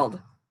one world.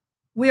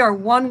 We are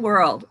one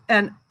world.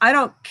 And I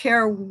don't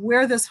care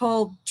where this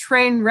whole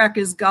train wreck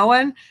is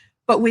going,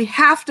 but we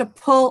have to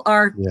pull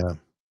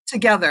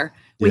together.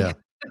 We have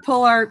to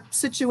pull our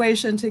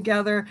situation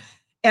together.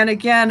 And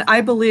again,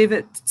 I believe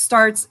it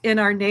starts in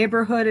our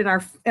neighborhood, in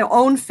our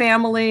own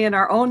family, in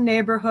our own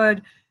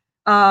neighborhood.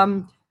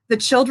 The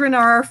children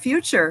are our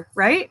future,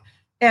 right?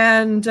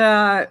 And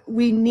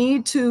we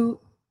need to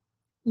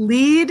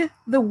lead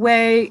the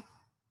way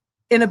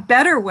in a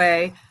better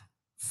way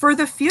for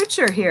the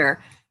future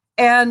here.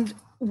 And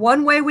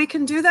one way we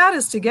can do that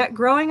is to get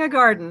growing a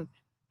garden.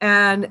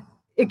 And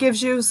it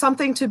gives you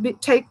something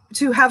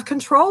to have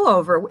control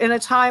over in a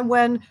time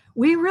when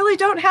we really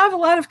don't have a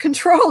lot of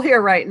control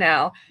here right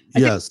now.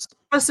 Yes. I think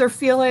us are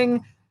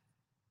feeling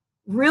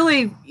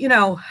really,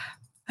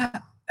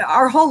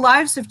 our whole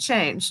lives have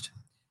changed.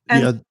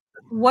 And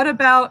what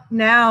about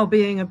now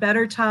being a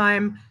better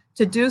time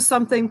to do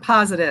something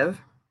positive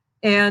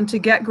and to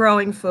get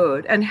growing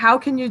food? And how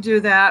can you do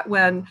that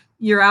when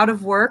you're out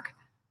of work?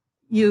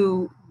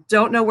 You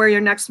don't know where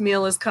your next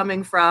meal is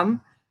coming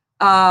from.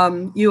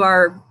 You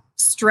are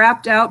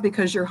strapped out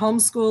because you're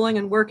homeschooling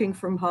and working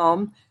from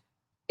home.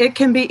 It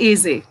can be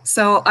easy.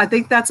 So I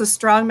think that's a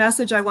strong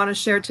message I want to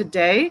share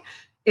today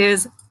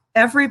is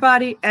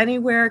everybody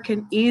anywhere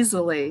can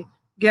easily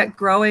get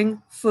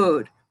growing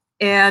food.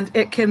 And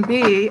it can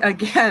be,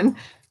 again,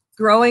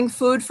 growing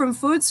food from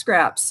food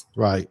scraps.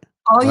 Right.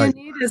 All you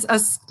need is a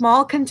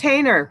small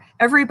container.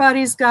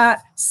 Everybody's got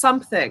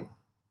something.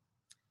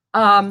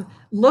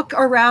 Look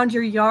around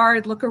your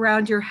yard, look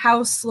around your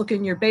house, look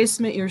in your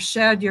basement, your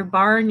shed, your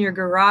barn, your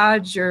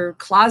garage, your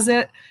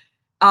closet,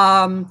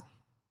 for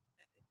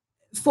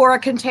a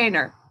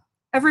container.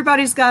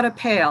 Everybody's got a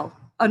pail,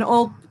 an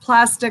old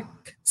plastic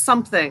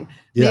something.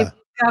 Maybe it's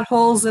got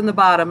holes in the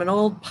bottom, an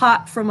old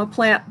pot from a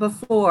plant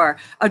before,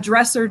 a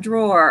dresser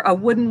drawer, a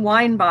wooden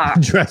wine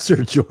box.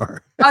 Dresser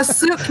drawer. A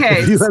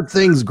suitcase. If you have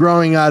things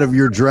growing out of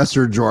your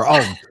dresser drawer,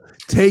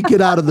 take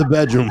it out of the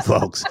bedroom,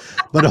 folks.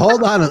 But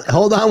hold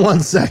on 1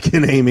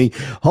 second, Amy.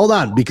 Hold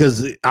on,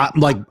 because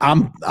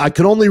I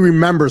can only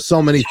remember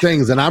so many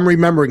things, and I'm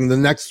remembering the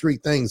next three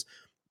things.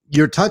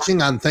 You're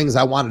touching on things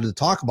I wanted to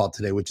talk about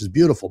today, which is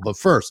beautiful. But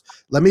first,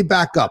 let me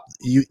back up.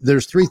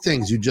 There's three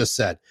things you just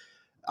said.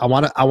 I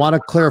want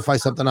to clarify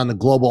something on the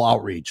global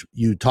outreach.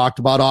 You talked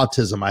about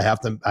autism. I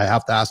have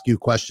to ask you a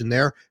question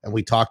there. And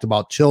we talked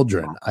about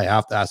children. I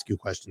have to ask you a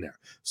question there.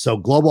 So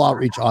global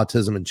outreach,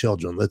 autism, and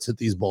children. Let's hit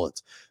these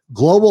bullets.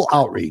 Global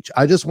outreach.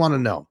 I just want to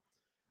know,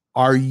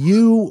 are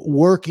you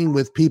working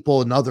with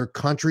people in other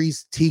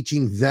countries,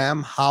 teaching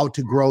them how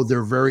to grow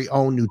their very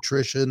own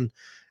nutrition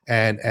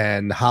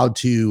and how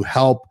to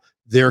help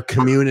their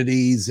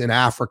communities in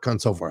Africa and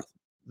so forth?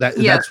 That's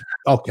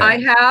okay. I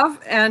have,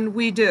 and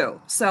we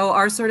do. So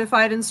our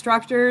certified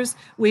instructors,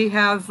 we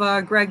have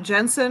Greg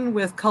Jensen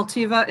with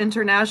Cultiva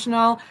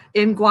International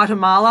in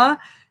Guatemala,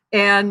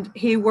 and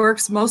he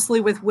works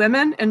mostly with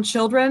women and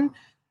children.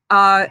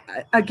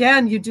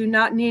 Again, you do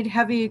not need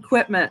heavy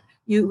equipment.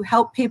 You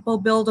help people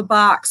build a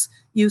box.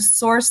 You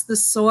source the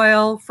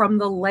soil from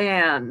the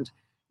land.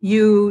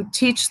 You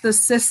teach the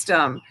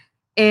system.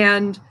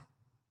 And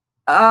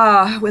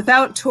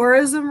without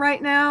tourism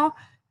right now,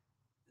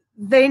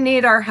 they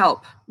need our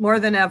help more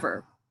than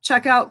ever.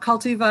 Check out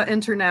Cultiva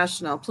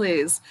International,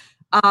 please.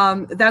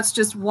 That's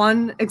just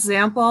one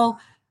example.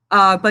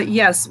 But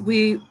yes,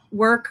 we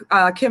work.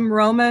 Kim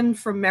Roman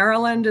from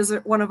Maryland is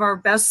one of our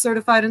best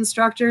certified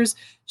instructors.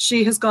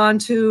 She has gone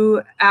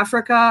to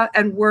Africa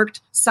and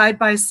worked side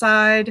by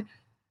side.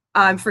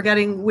 I'm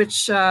forgetting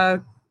which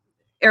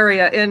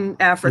area in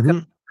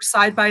Africa,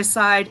 side by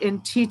side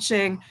in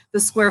teaching the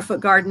square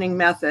foot gardening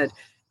method.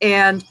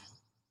 And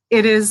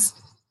it is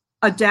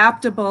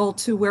adaptable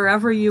to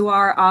wherever you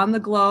are on the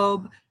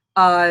globe.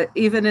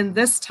 Even in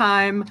this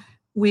time,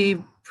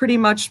 we pretty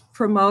much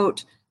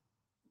promote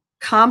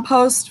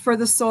compost for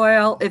the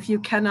soil if you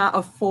cannot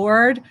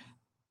afford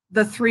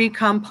the 3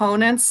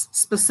 components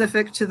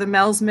specific to the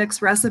Mel's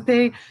Mix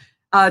recipe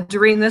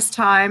during this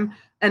time.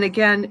 And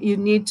again, you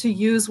need to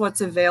use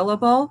what's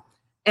available.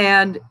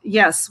 And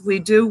yes, we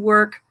do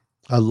work.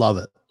 I love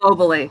it.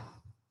 Globally.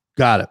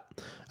 Got it.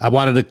 I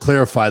wanted to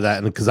clarify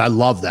that, and because I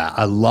love that.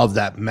 I love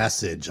that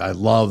message. I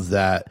love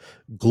that.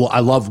 I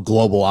love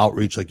global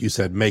outreach, like you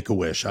said,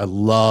 Make-A-Wish. I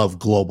love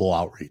global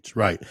outreach.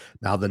 Right.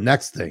 Now, the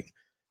next thing,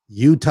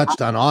 you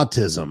touched on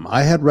autism.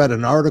 I had read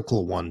an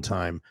article one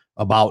time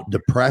about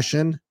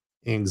depression,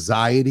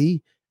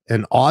 anxiety,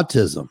 and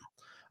autism,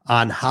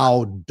 on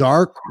how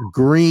dark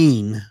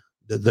green,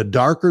 the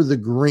darker the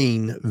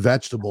green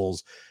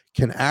vegetables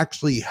can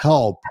actually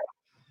help.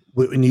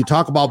 When you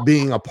talk about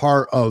being a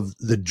part of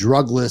the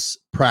drugless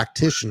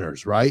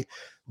practitioners, right?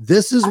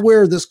 This is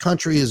where this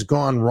country has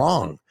gone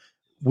wrong.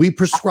 We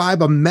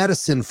prescribe a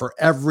medicine for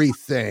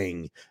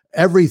everything.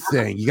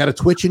 You got a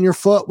twitch in your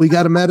foot, we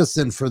got a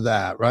medicine for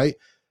that, right?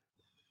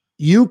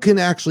 you can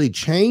actually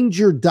change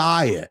your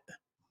diet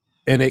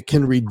and it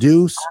can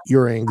reduce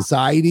your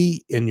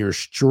anxiety and your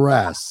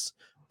stress.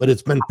 But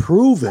it's been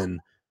proven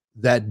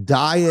that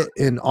diet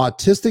in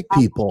autistic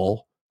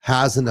people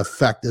has an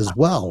effect as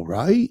well,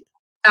 right?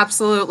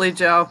 Absolutely,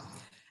 Joe.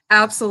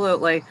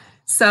 Absolutely.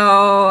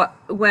 So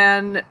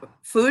when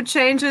food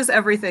changes,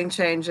 everything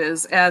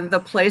changes. And the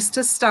place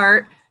to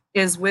start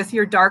is with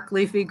your dark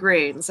leafy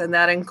greens. And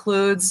that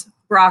includes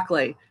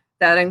broccoli.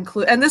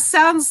 And this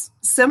sounds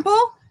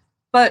simple,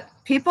 but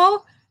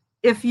people,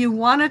 if you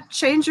want to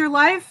change your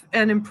life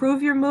and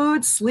improve your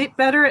mood, sleep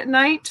better at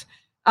night,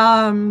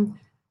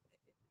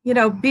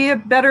 be a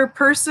better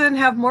person,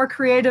 have more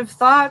creative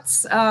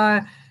thoughts,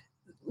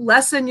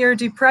 lessen your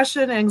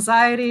depression,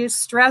 anxiety,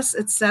 stress,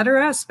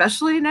 etc.,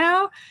 especially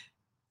now,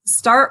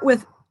 start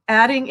with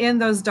adding in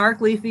those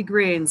dark leafy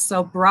greens.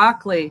 So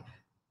broccoli,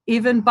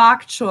 even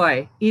bok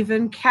choy,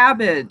 even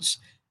cabbage,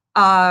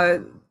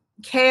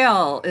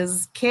 kale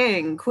is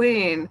king,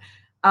 queen,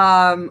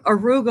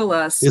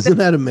 arugula. Isn't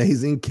that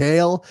amazing?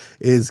 Kale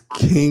is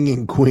king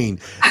and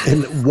queen.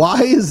 And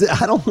why is it?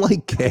 I don't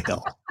like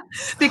kale.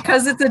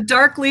 Because it's a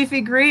dark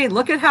leafy green.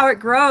 Look at how it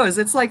grows.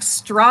 It's like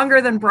stronger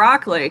than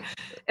broccoli.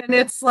 And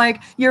it's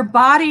like your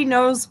body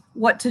knows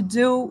what to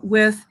do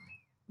with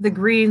the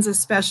greens,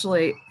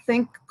 especially.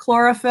 Think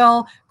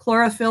chlorophyll.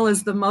 Chlorophyll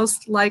is the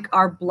most like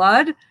our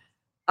blood.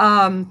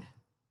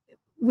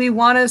 We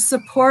want to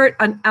support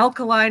an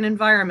alkaline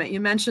environment. You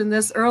mentioned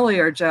this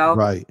earlier, Joe.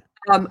 Right.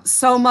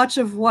 So much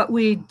of what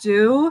we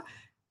do,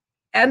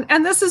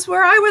 and this is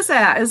where I was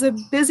at as a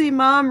busy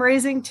mom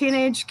raising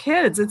teenage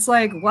kids. It's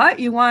like, what?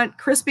 You want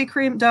Krispy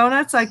Kreme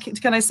donuts?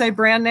 Can I say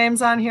brand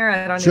names on here?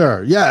 I don't know.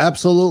 Sure. Yeah,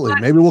 absolutely.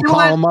 Maybe we'll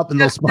call them up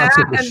and they'll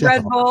sponsor the show.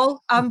 Red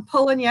Bull, I'm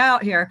pulling you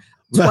out here.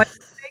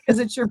 Because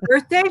it's your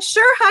birthday?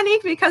 Sure, honey,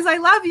 because I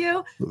love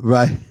you.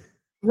 Right.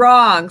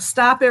 Wrong.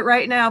 Stop it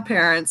right now,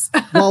 parents.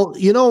 Well,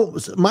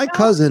 my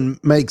cousin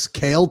makes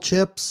kale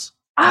chips.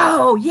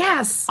 Oh,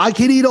 yes. I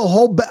could eat a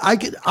whole I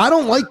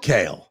don't like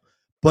kale.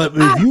 But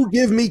if you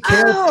give me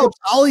kale chips,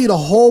 I'll eat a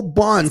whole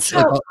bunch.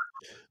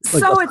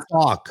 It's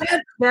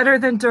better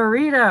than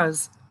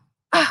Doritos.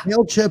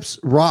 Kale chips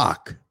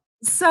rock.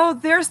 So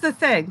there's the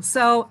thing.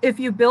 So if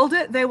you build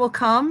it, they will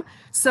come.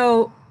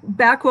 So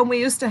back when we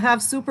used to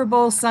have Super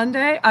Bowl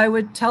Sunday, I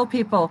would tell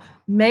people,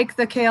 make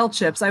the kale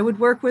chips. I would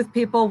work with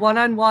people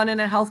one-on-one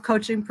in a health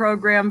coaching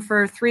program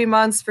for 3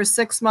 months, for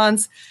 6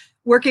 months,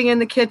 working in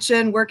the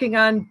kitchen, working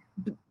on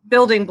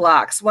building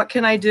blocks. What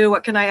can I do?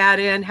 What can I add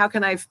in? How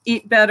can I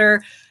eat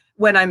better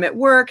when I'm at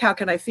work? How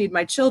can I feed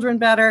my children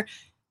better?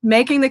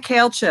 Making the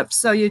kale chips.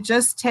 So you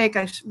just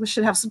we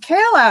should have some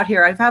kale out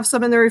here. I have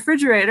some in the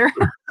refrigerator.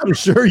 I'm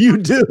sure you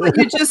do.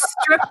 You just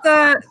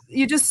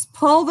you just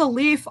pull the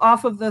leaf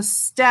off of the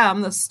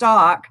stem, the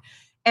stalk,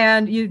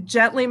 and you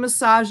gently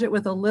massage it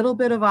with a little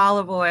bit of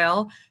olive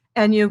oil,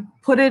 and you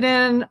put it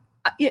in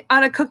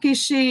on a cookie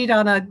sheet,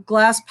 on a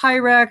glass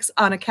Pyrex,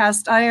 on a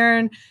cast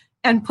iron,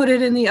 and put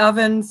it in the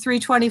oven,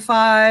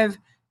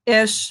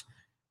 325-ish.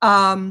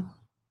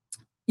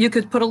 You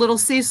could put a little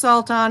sea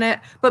salt on it,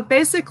 but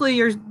basically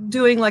you're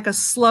doing like a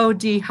slow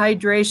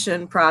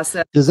dehydration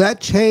process. Does that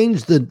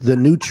change the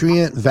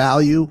nutrient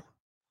value?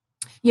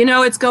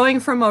 It's going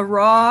from a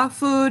raw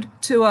food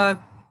to a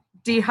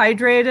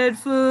dehydrated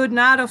food,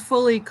 not a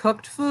fully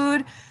cooked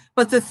food.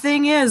 But the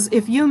thing is,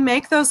 if you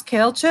make those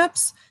kale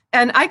chips,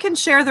 and I can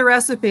share the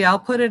recipe, I'll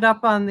put it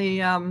up on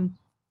the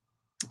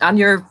on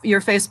your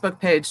Facebook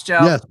page,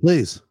 Joe. Yes,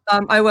 please.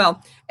 I will.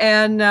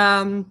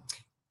 And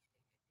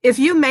if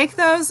you make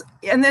those,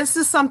 and this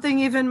is something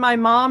even my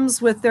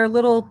moms with their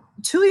little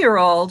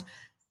 2-year-old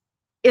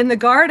in the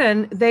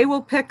garden, they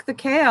will pick the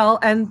kale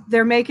and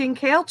they're making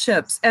kale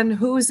chips. And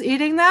who's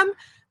eating them?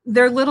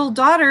 Their little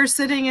daughter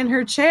sitting in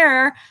her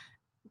chair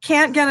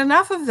can't get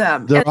enough of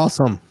them. They're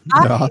awesome.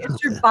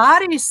 It's your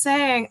body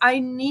saying, I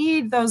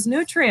need those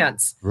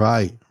nutrients.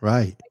 Right.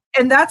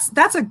 And that's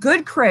a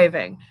good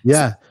craving.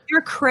 Yeah. So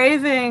you're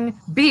craving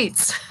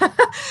beets.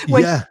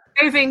 You're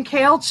craving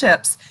kale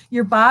chips,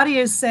 your body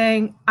is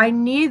saying, I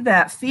need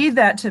that. Feed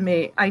that to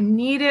me. I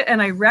need it,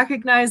 and I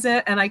recognize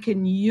it, and I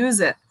can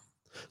use it.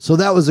 So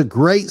that was a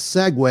great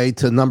segue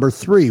to number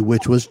 3,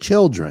 which was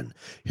children.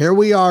 Here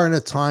we are in a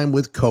time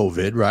with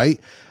COVID, right?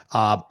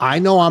 I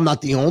know I'm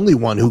not the only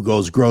one who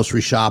goes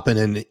grocery shopping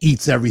and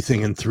eats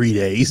everything in 3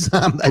 days.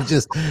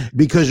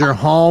 Because you're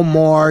home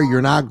more,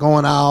 you're not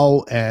going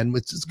out, and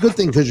it's a good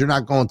thing because you're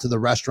not going to the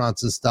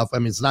restaurants and stuff. I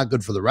mean, it's not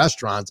good for the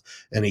restaurants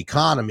and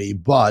economy,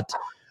 but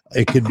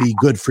it could be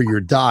good for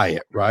your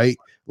diet, right?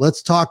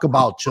 Let's talk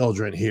about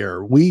children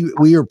here.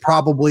 We are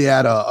probably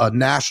at a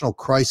national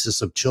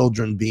crisis of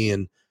children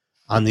being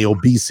on the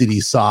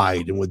obesity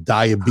side and with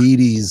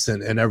diabetes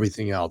and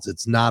everything else.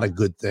 It's not a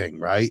good thing,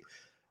 right?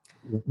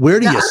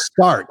 Where do you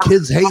start?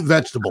 Kids hate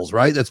vegetables,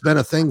 right? That's been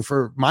a thing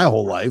for my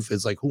whole life.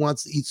 It's like, who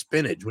wants to eat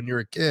spinach when you're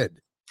a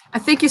kid? I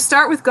think you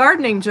start with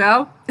gardening,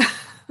 Joe.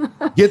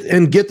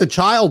 Get the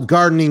child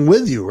gardening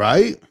with you,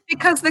 right?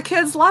 Because the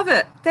kids love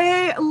it.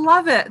 They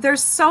love it.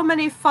 There's so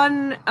many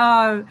fun,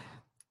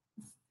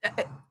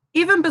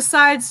 even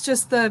besides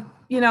just the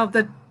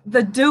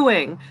the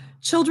doing.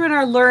 Children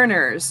are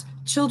learners.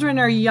 Children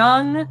are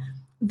young.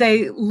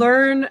 They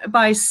learn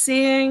by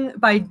seeing,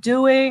 by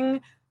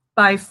doing,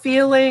 by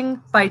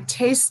feeling, by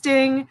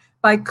tasting,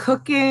 by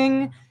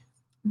cooking.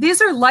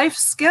 These are life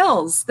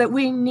skills that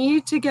we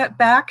need to get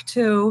back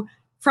to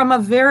from a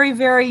very,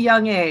 very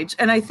young age.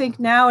 And I think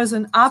now is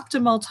an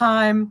optimal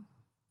time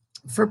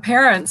for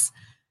parents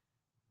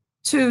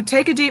to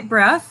take a deep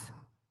breath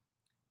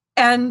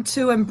and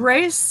to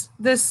embrace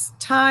this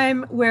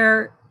time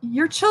where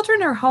your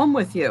children are home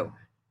with you.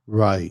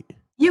 Right.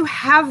 You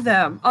have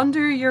them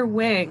under your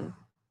wing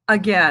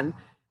again,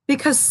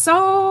 because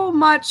so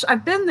much,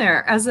 I've been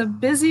there as a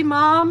busy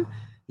mom.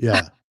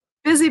 Yeah.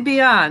 Busy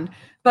beyond,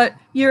 but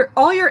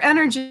all your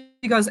energy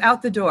goes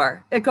out the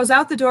door. It goes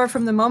out the door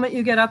from the moment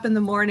you get up in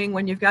the morning,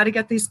 when you've got to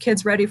get these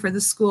kids ready for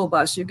the school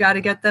bus. You've got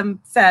to get them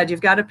fed.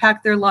 You've got to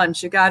pack their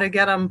lunch. You got to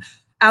get them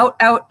out.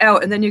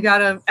 And then you got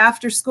to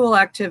after school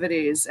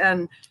activities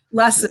and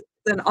lessons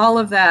and all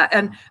of that.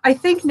 And I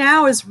think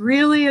now is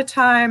really a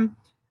time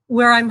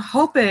where I'm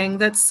hoping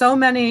that so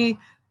many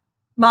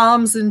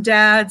moms and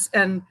dads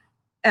and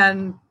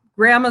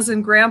grandmas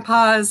and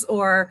grandpas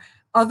or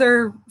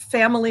other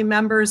family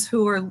members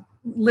who are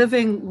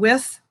living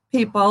with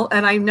people,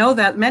 and I know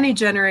that many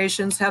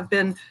generations have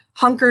been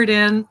hunkered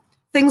in.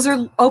 Things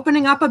are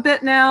opening up a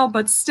bit now,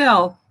 but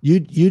still. You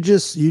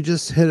just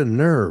hit a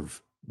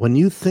nerve when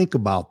you think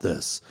about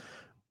this.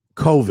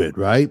 COVID,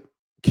 right?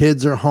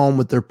 Kids are home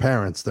with their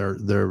parents.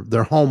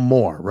 They're home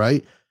more,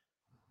 right?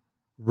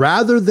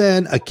 Rather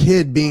than a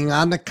kid being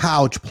on the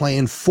couch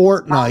playing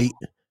Fortnite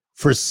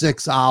for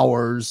 6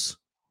 hours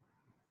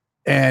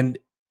and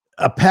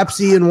a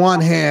Pepsi in one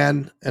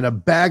hand and a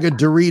bag of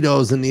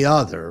Doritos in the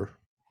other.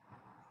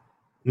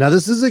 Now,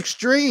 this is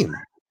extreme.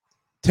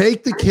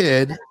 Take the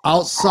kid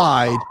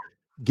outside,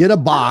 get a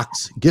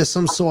box, get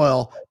some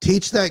soil,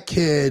 teach that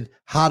kid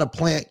how to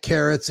plant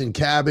carrots and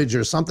cabbage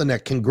or something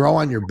that can grow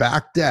on your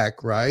back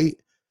deck, right?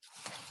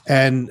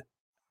 And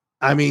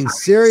I mean,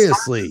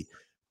 seriously.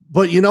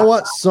 But you know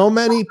what? So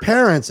many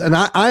parents, and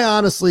I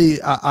honestly,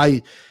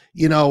 I'm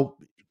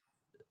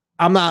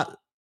not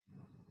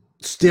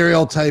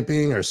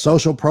stereotyping or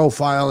social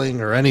profiling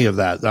or any of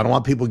that. I don't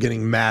want people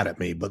getting mad at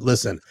me, but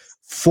listen,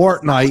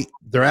 Fortnite,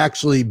 they're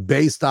actually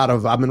based out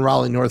of, I'm in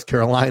Raleigh, North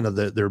Carolina.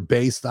 They're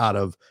based out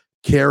of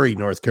Cary,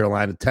 North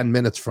Carolina, 10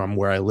 minutes from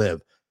where I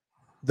live.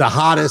 The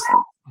hottest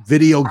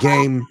video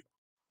game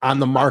on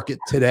the market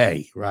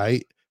today,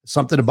 right?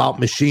 Something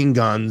about machine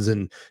guns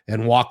and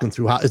walking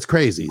through. It's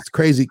crazy. It's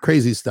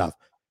crazy stuff.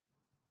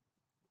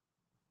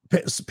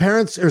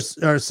 Parents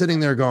are sitting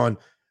there going,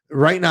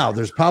 right now,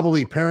 there's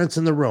probably parents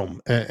in the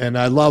room, and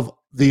I love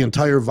the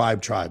entire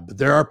Vibe Tribe, but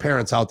there are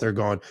parents out there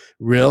going,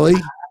 really?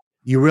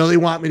 You really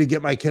want me to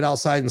get my kid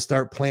outside and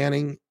start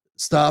planning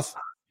stuff?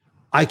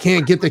 I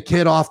can't get the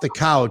kid off the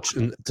couch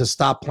and to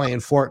stop playing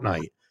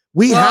Fortnite.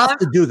 We have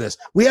to do this.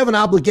 We have an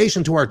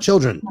obligation to our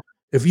children.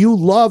 If you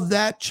love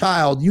that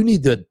child, you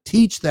need to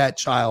teach that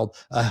child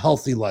a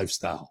healthy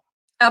lifestyle.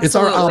 Absolutely. It's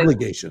our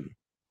obligation.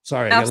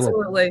 Sorry,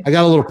 absolutely. I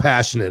got a little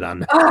passionate on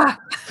that.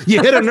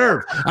 You hit a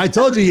nerve. I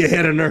told you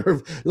hit a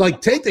nerve.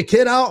 Like, take the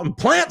kid out and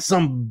plant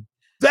some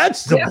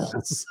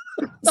vegetables.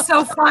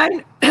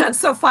 Yeah.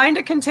 So find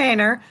a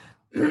container.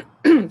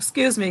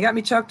 Excuse me, got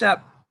me choked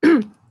up.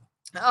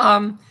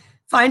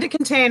 Find a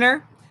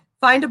container,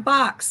 find a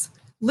box.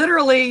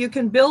 Literally, you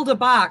can build a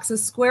box, a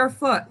square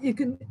foot. You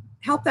can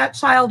help that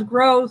child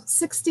grow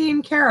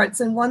 16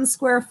 carrots in 1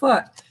 square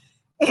foot.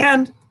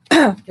 And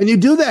can you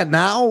do that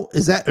now?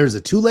 Is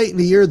it too late in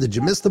the year? Did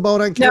you miss the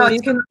boat on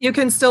carrots? No, you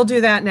can still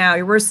do that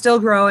now. We're still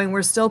growing.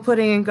 We're still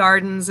putting in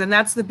gardens. And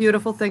that's the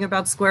beautiful thing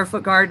about square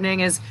foot gardening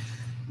is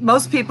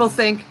most people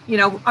think,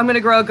 I'm going to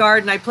grow a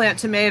garden. I plant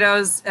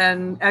tomatoes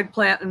and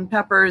eggplant and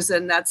peppers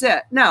and that's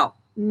it. No.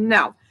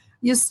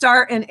 You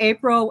start in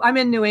April. I'm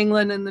in New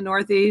England in the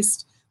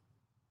Northeast.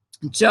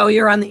 Joe,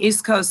 you're on the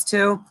East Coast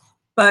too.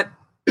 But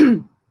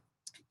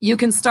you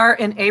can start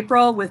in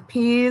April with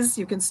peas.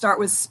 You can start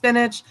with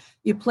spinach.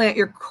 You plant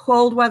your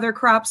cold weather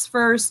crops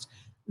first.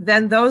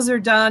 Then those are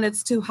done.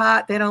 It's too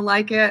hot. They don't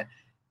like it,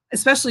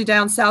 especially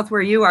down south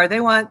where you are.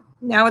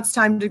 Now it's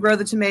time to grow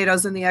the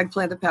tomatoes and the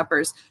eggplant, the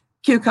peppers,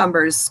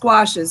 cucumbers,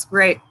 squashes.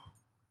 Great.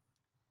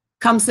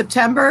 Come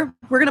September,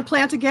 we're going to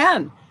plant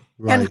again.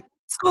 Right. And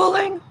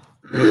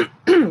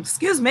homeschooling,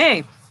 excuse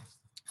me,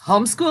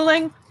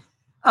 homeschooling,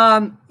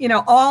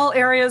 all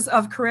areas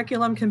of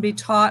curriculum can be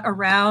taught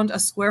around a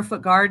square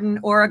foot garden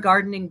or a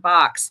gardening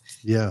box.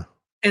 Yeah.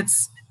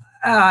 It's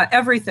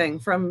everything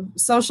from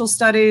social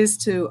studies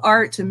to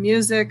art to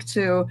music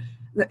to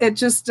it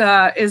just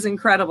is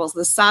incredible.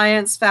 The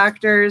science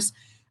factors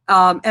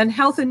and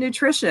health and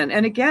nutrition.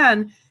 And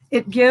again,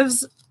 it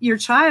gives your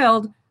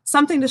child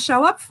something to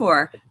show up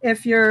for.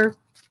 If you're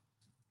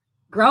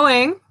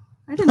growing,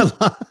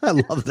 I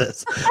love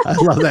this. I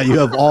love that you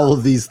have all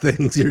of these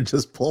things. You're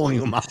just pulling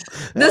them out.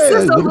 This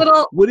is a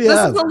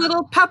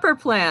little pepper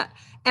plant.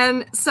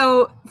 And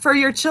so for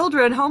your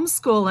children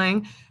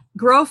homeschooling,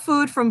 grow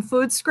food from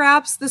food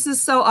scraps. This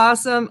is so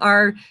awesome.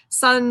 Our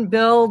son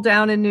Bill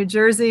down in New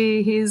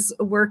Jersey, he's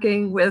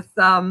working with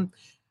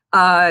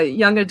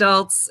young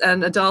adults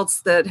and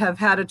adults that have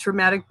had a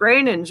traumatic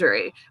brain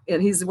injury,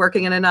 and he's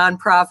working in a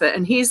nonprofit,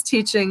 and he's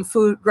teaching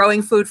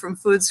growing food from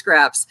food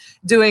scraps,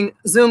 doing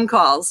Zoom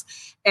calls.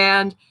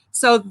 And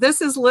so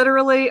this is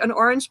literally an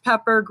orange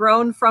pepper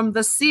grown from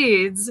the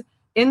seeds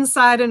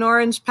inside an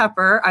orange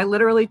pepper. I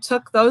literally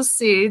took those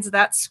seeds,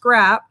 that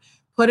scrap,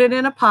 put it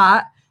in a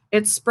pot.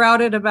 It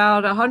sprouted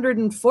about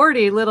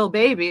 140 little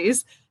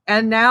babies.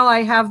 And now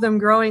I have them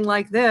growing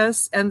like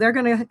this, and they're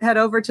going to head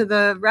over to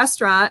the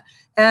restaurant,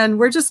 and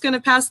we're just going to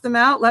pass them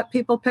out, let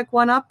people pick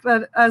one up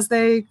as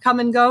they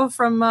come and go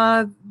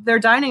from their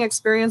dining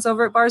experience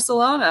over at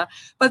Barcelona.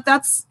 But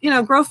that's,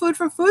 grow food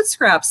from food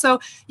scraps.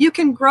 So you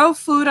can grow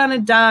food on a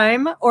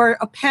dime or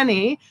a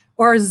penny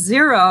or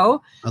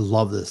zero. I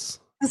love this.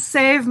 To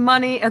save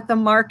money at the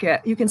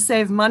market. You can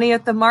save money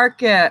at the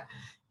market,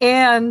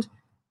 and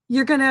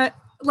you're going to,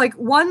 like,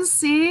 one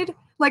seed,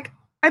 like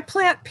I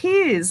plant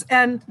peas,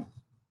 and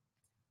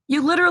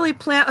you literally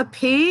plant a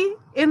pea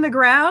in the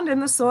ground, in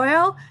the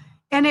soil,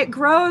 and it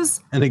grows.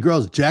 And it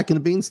grows Jack and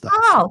the Beanstalk.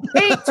 Tall,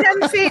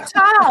 8-10 feet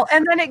tall.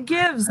 And then it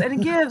gives and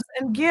it gives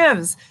and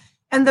gives.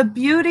 And the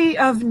beauty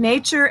of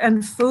nature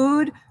and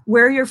food,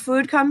 where your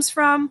food comes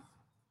from,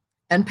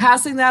 and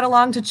passing that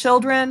along to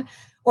children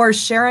or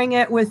sharing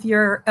it with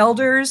your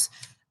elders.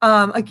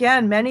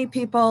 Again, many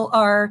people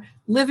are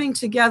living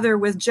together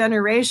with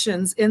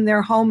generations in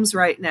their homes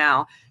right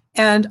now.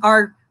 And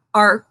our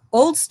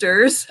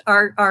oldsters,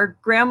 our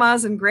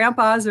grandmas and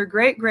grandpas or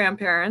great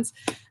grandparents,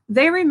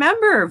 they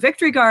remember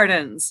Victory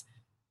Gardens,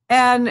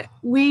 and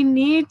we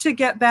need to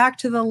get back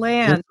to the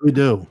land. Yes, we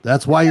do.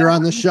 That's why you're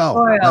on the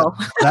show.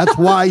 That's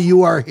why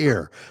you are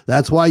here.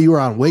 That's why you are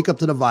on Wake Up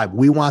to the Vibe.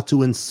 We want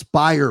to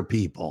inspire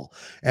people,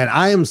 and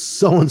I am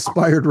so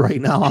inspired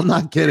right now. I'm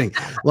not kidding.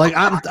 Like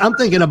I'm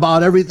thinking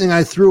about everything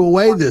I threw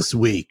away this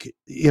week.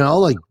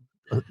 Like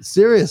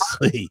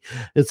seriously,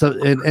 it's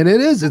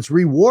it's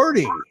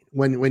rewarding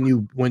when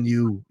you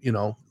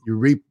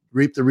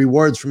reap the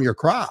rewards from your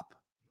crop.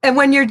 And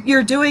when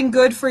you're doing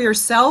good for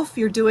yourself,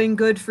 you're doing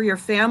good for your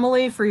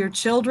family, for your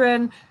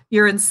children,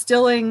 you're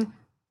instilling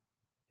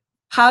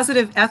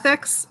positive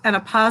ethics and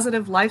a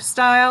positive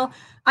lifestyle.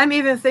 I'm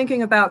even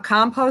thinking about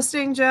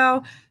composting,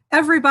 Joe.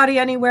 Everybody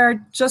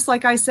anywhere, just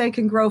like I say,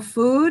 can grow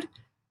food.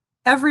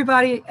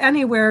 Everybody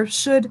anywhere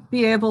should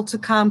be able to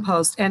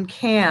compost and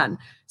can.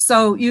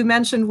 So you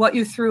mentioned what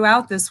you threw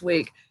out this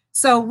week.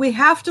 So we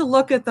have to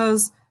look at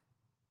those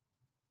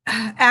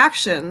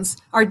actions,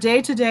 our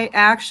day-to-day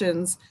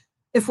actions.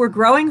 If we're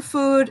growing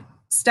food,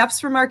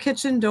 steps from our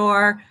kitchen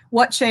door,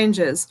 what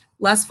changes?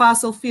 Less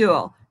fossil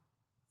fuel.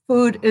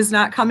 Food is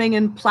not coming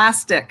in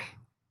plastic.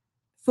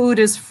 Food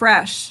is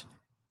fresh.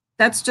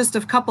 That's just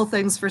a couple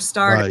things for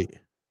starting. Right.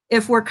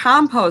 If we're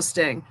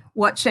composting,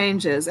 what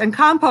changes? And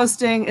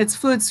composting, it's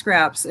food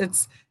scraps.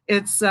 It's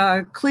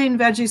clean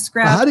veggie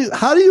scraps.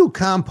 How do you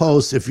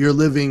compost if you're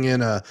living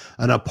in an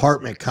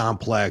apartment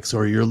complex,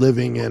 or you're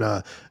living in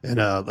a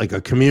like a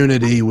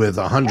community with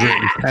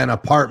 110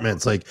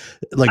 apartments? Oh,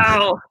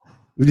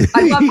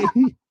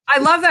 I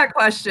love that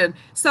question.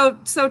 So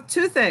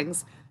two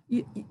things.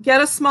 You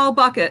get a small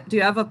bucket. Do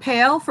you have a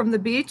pail from the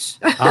beach?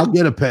 I'll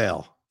get a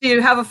pail. Do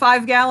you have a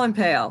 5-gallon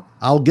pail?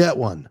 I'll get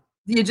one.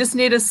 You just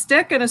need a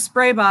stick and a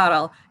spray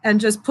bottle, and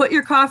just put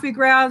your coffee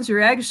grounds,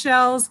 your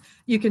eggshells.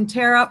 You can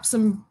tear up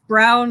some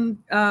brown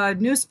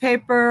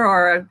newspaper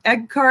or an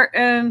egg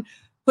carton,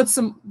 put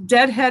some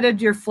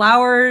deadheaded your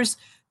flowers,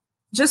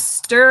 just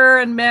stir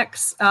and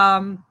mix.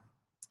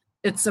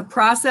 It's a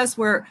process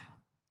where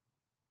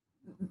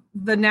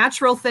the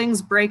natural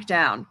things break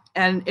down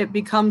and it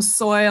becomes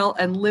soil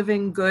and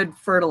living good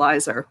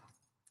fertilizer.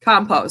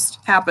 Compost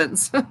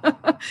happens.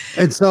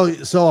 And so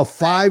a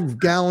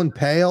 5-gallon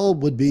pail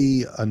would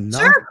be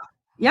enough. Sure.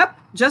 Yep.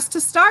 Just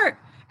to start.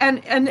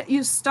 And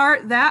you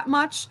start that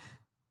much,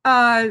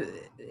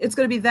 it's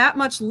going to be that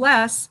much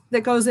less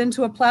that goes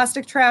into a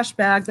plastic trash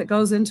bag that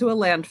goes into a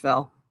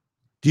landfill.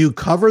 Do you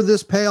cover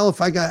this pail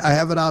if I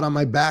have it out on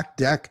my back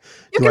deck?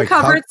 You can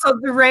cover it so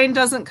the rain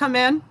doesn't come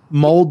in.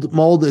 Mold,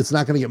 it's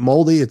not going to get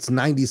moldy. It's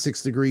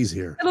 96 degrees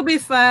here. It'll be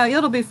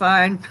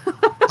fine.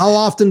 How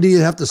often do you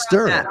have to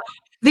stir it?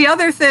 The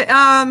other thing,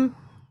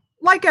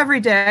 like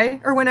every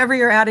day or whenever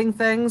you're adding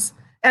things,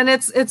 and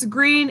it's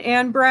green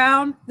and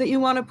brown that you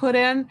want to put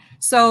in.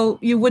 So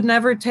you would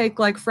never take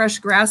like fresh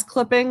grass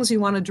clippings. You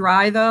want to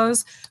dry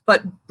those,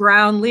 but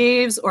brown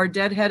leaves or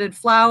deadheaded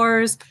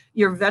flowers,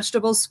 your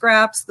vegetable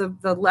scraps,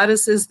 the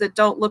lettuces that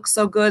don't look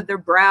so good, they're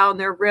brown,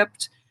 they're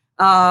ripped.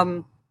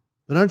 But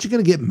aren't you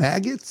going to get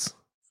maggots?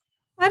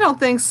 I don't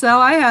think so.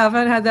 I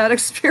haven't had that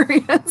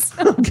experience.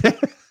 Okay.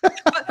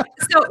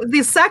 So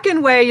the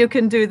second way you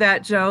can do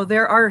that, Joe,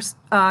 there are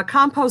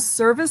compost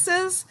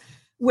services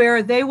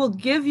where they will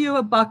give you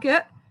a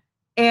bucket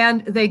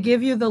and they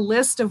give you the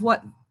list of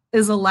what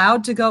is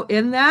allowed to go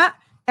in that,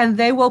 and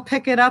they will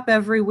pick it up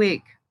every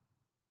week.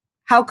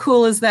 How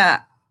cool is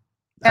that?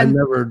 I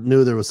never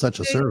knew there was such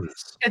a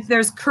service.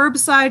 There's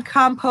curbside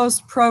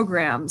compost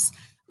programs.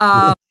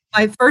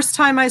 My first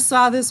time I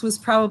saw this was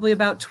probably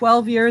about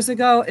 12 years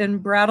ago in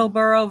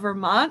Brattleboro,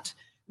 Vermont.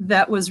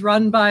 That was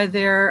run by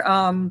their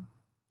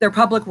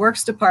public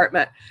works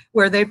department,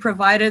 where they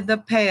provided the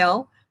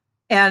pail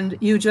and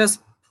you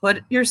just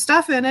put your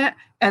stuff in it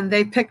and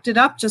they picked it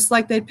up just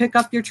like they pick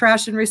up your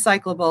trash and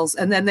recyclables.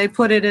 And then they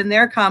put it in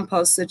their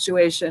compost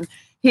situation.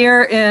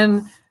 Here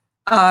in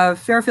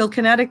Fairfield,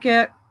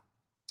 Connecticut,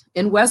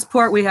 in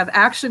Westport, we have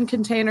Action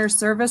Container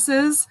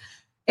Services,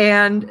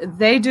 and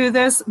they do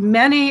this.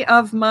 Many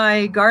of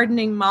my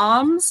gardening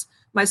moms,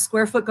 my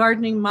square foot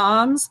gardening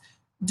moms,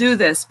 do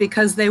this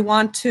because they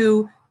want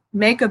to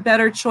make a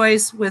better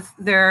choice with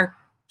their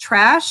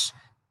trash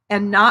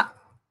and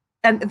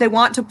they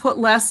want to put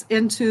less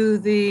into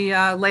the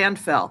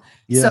landfill.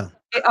 Yeah. So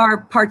they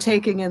are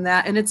partaking in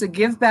that, and it's a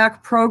give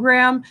back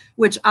program,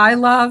 which I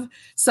love.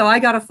 So I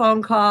got a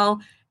phone call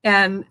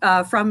and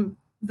from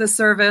the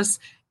service,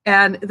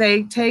 and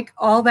they take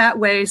all that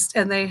waste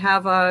and they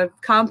have a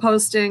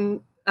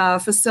composting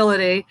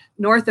facility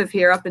north of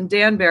here up in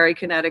Danbury,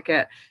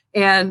 Connecticut.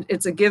 And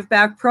it's a give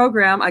back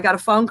program. I got a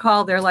phone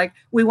call. They're like,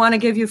 we want to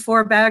give you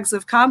 4 bags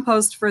of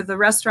compost for the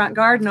restaurant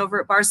garden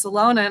over at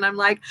Barcelona. And I'm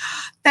like,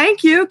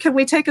 thank you. Can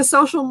we take a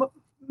social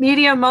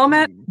media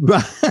moment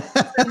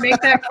and make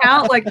that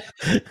count? Like,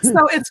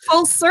 so it's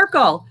full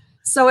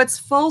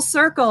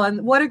circle.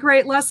 And what a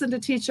great lesson to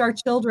teach our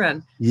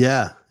children.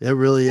 Yeah, it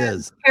really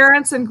is.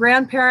 Parents and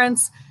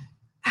grandparents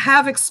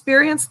have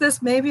experienced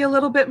this maybe a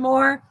little bit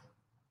more,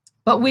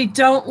 but we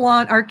don't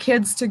want our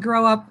kids to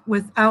grow up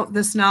without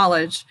this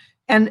knowledge.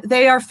 And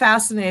they are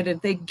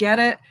fascinated. They get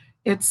it.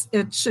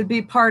 It should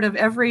be part of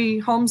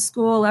every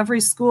homeschool,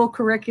 every school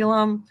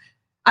curriculum.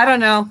 I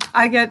don't know.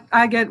 I get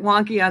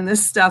wonky on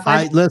this stuff.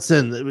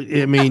 Listen,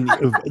 I mean,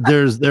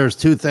 there's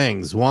 2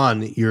 things.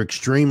 One, you're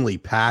extremely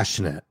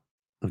passionate.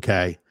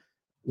 Okay.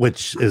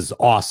 Which is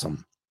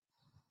awesome.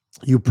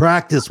 You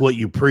practice what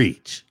you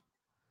preach,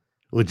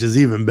 which is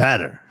even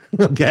better.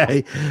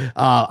 Okay.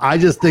 I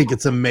just think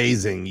it's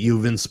amazing.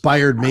 You've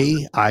inspired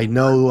me. I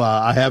know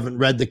I haven't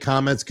read the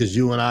comments because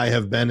you and I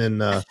have been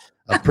in a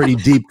pretty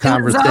deep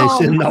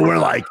conversation. No,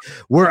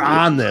 we're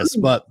on this,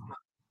 but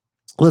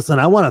listen,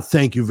 I want to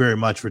thank you very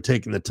much for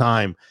taking the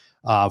time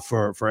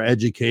for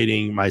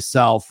educating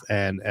myself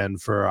and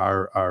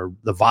for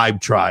the Vibe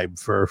Tribe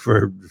for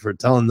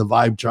telling the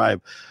Vibe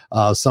Tribe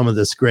some of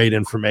this great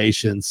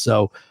information.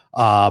 So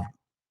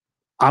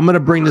I'm going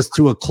to bring this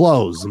to a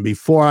close, and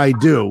before I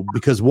do,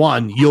 because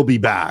one, you'll be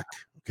back,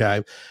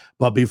 okay?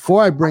 But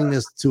before I bring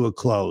this to a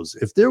close,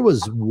 if there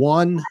was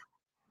one,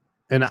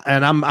 and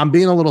I'm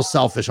being a little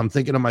selfish, I'm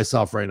thinking to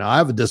myself right now, I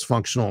have a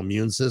dysfunctional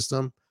immune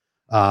system.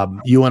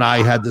 You and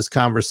I had this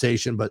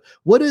conversation, but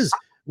what is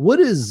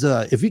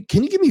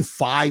can you give me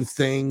 5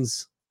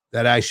 things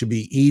that I should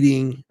be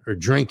eating or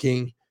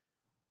drinking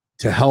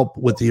to help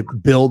with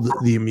build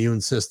the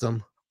immune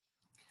system?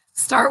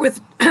 Start with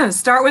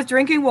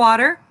drinking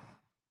water,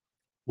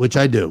 which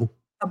I do.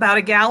 About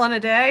a gallon a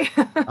day.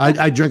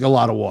 I drink a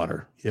lot of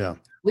water. Yeah.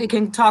 We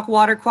can talk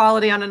water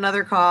quality on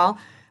another call,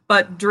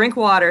 but drink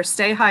water,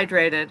 stay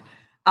hydrated.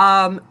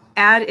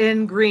 Add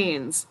in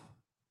greens,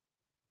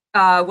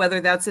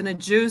 whether that's in a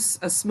juice,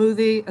 a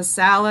smoothie, a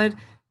salad.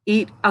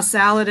 Eat a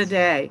salad a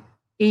day.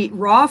 Eat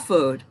raw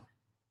food.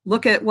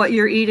 Look at what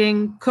you're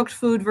eating, cooked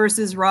food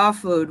versus raw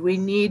food. We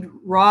need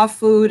raw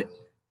food.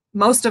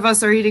 Most of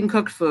us are eating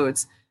cooked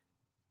foods.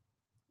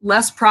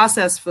 Less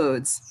processed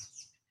foods.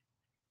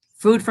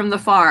 Food from the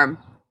farm.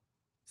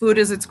 Food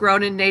as it's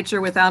grown in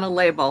nature without a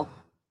label.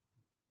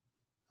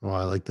 Oh,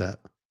 I like that.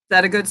 Is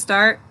that a good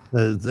start?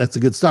 That's a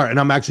good start.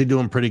 And I'm actually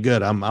doing pretty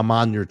good. I'm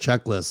on your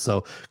checklist.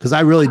 So, because I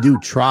really do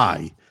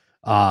try.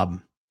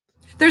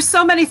 There's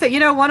so many things.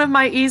 One of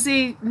my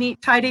easy,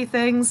 neat, tidy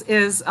things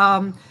is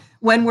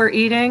when we're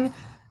eating,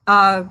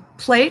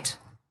 plate,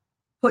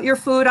 put your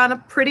food on a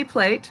pretty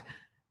plate,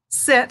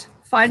 sit,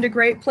 find a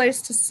great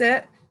place to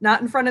sit,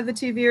 not in front of the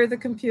TV or the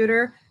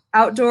computer,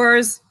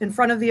 outdoors, in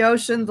front of the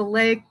ocean, the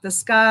lake, the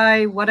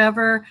sky,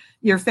 whatever,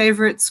 your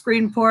favorite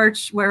screen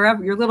porch,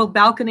 wherever, your little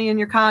balcony in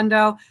your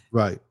condo.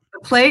 Right.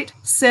 Plate,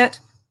 sit,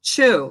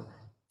 chew.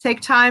 Take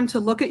time to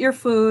look at your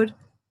food,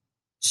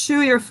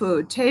 chew your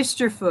food, taste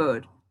your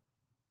food.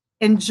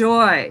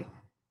 Enjoy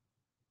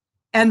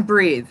and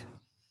breathe.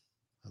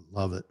 I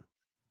love it.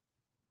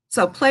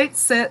 So plate,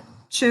 sit,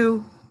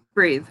 chew,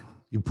 breathe.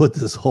 You put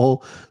this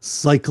whole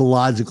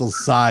psychological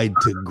side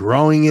to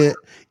growing it,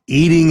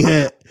 eating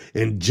it,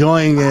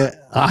 enjoying it.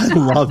 I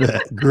love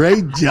it.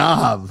 Great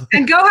job.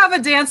 And go have a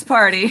dance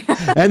party.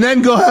 And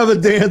then go have a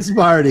dance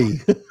party.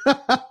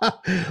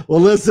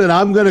 Well, listen,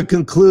 I'm going to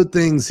conclude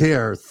things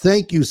here.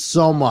 Thank you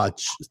so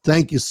much.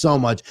 Thank you so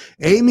much.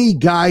 Amy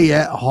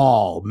Guyette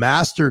Hall,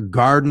 master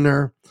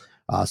gardener,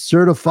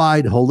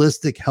 certified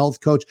holistic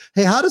health coach.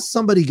 Hey, how does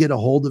somebody get a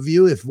hold of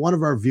you if one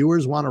of our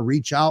viewers want to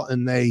reach out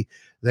and they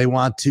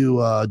want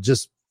to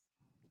just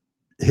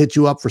hit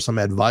you up for some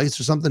advice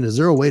or something? Is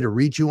there a way to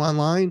reach you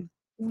online?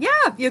 Yeah,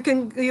 you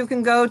can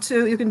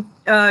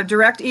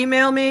direct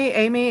email me,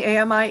 Amy,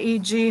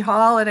 AMIEG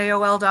Hall at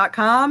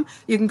AOL.com.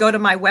 You can go to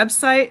my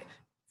website,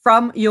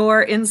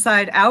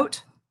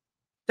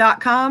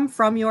 FromYourInsideOut.com,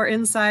 From Your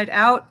Inside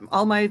Out.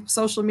 All my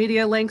social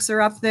media links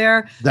are up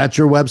there. That's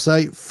your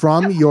website,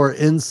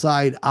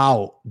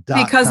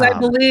 FromYourInsideOut.com. Because I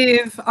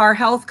believe our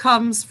health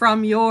comes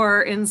from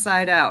your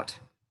inside out.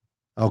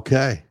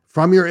 Okay.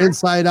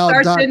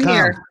 FromYourInsideOut.com. Starts in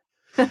here.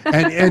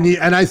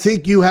 and I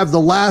think you have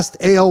the last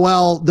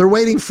AOL. They're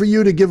waiting for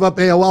you to give up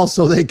AOL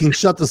so they can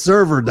shut the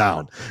server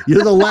down.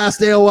 You're the last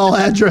AOL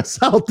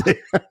address out there.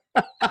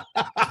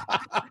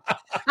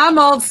 I'm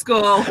old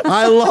school.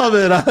 I love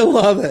it. I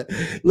love it.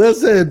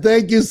 Listen,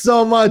 thank you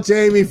so much,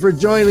 Amy, for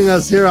joining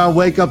us here on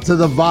Wake Up to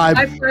the Vibe.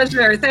 My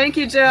pleasure. Thank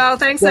you, Joe.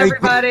 Thanks,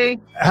 everybody.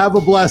 Have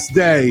a blessed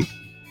day.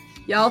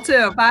 Y'all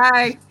too.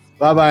 Bye.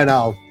 Bye-bye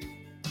now.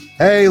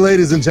 Hey,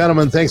 ladies and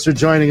gentlemen, thanks for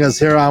joining us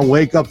here on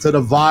Wake Up to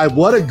the Vibe.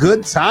 What a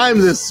good time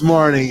this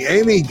morning.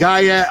 Amy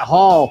Guyette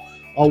Hall,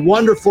 a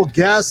wonderful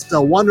guest,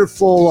 a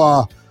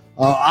wonderful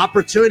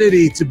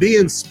opportunity to be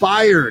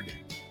inspired.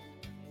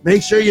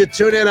 Make sure you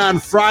tune in on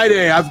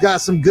Friday. I've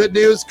got some good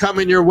news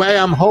coming your way.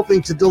 I'm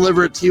hoping to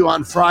deliver it to you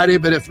on Friday,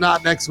 but if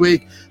not next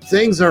week,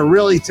 things are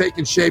really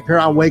taking shape here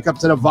on Wake Up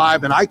to the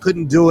Vibe, and I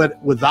couldn't do it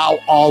without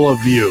all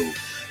of you.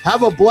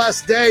 Have a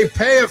blessed day.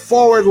 Pay it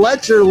forward.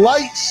 Let your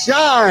light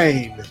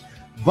shine.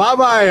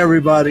 Bye-bye,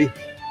 everybody.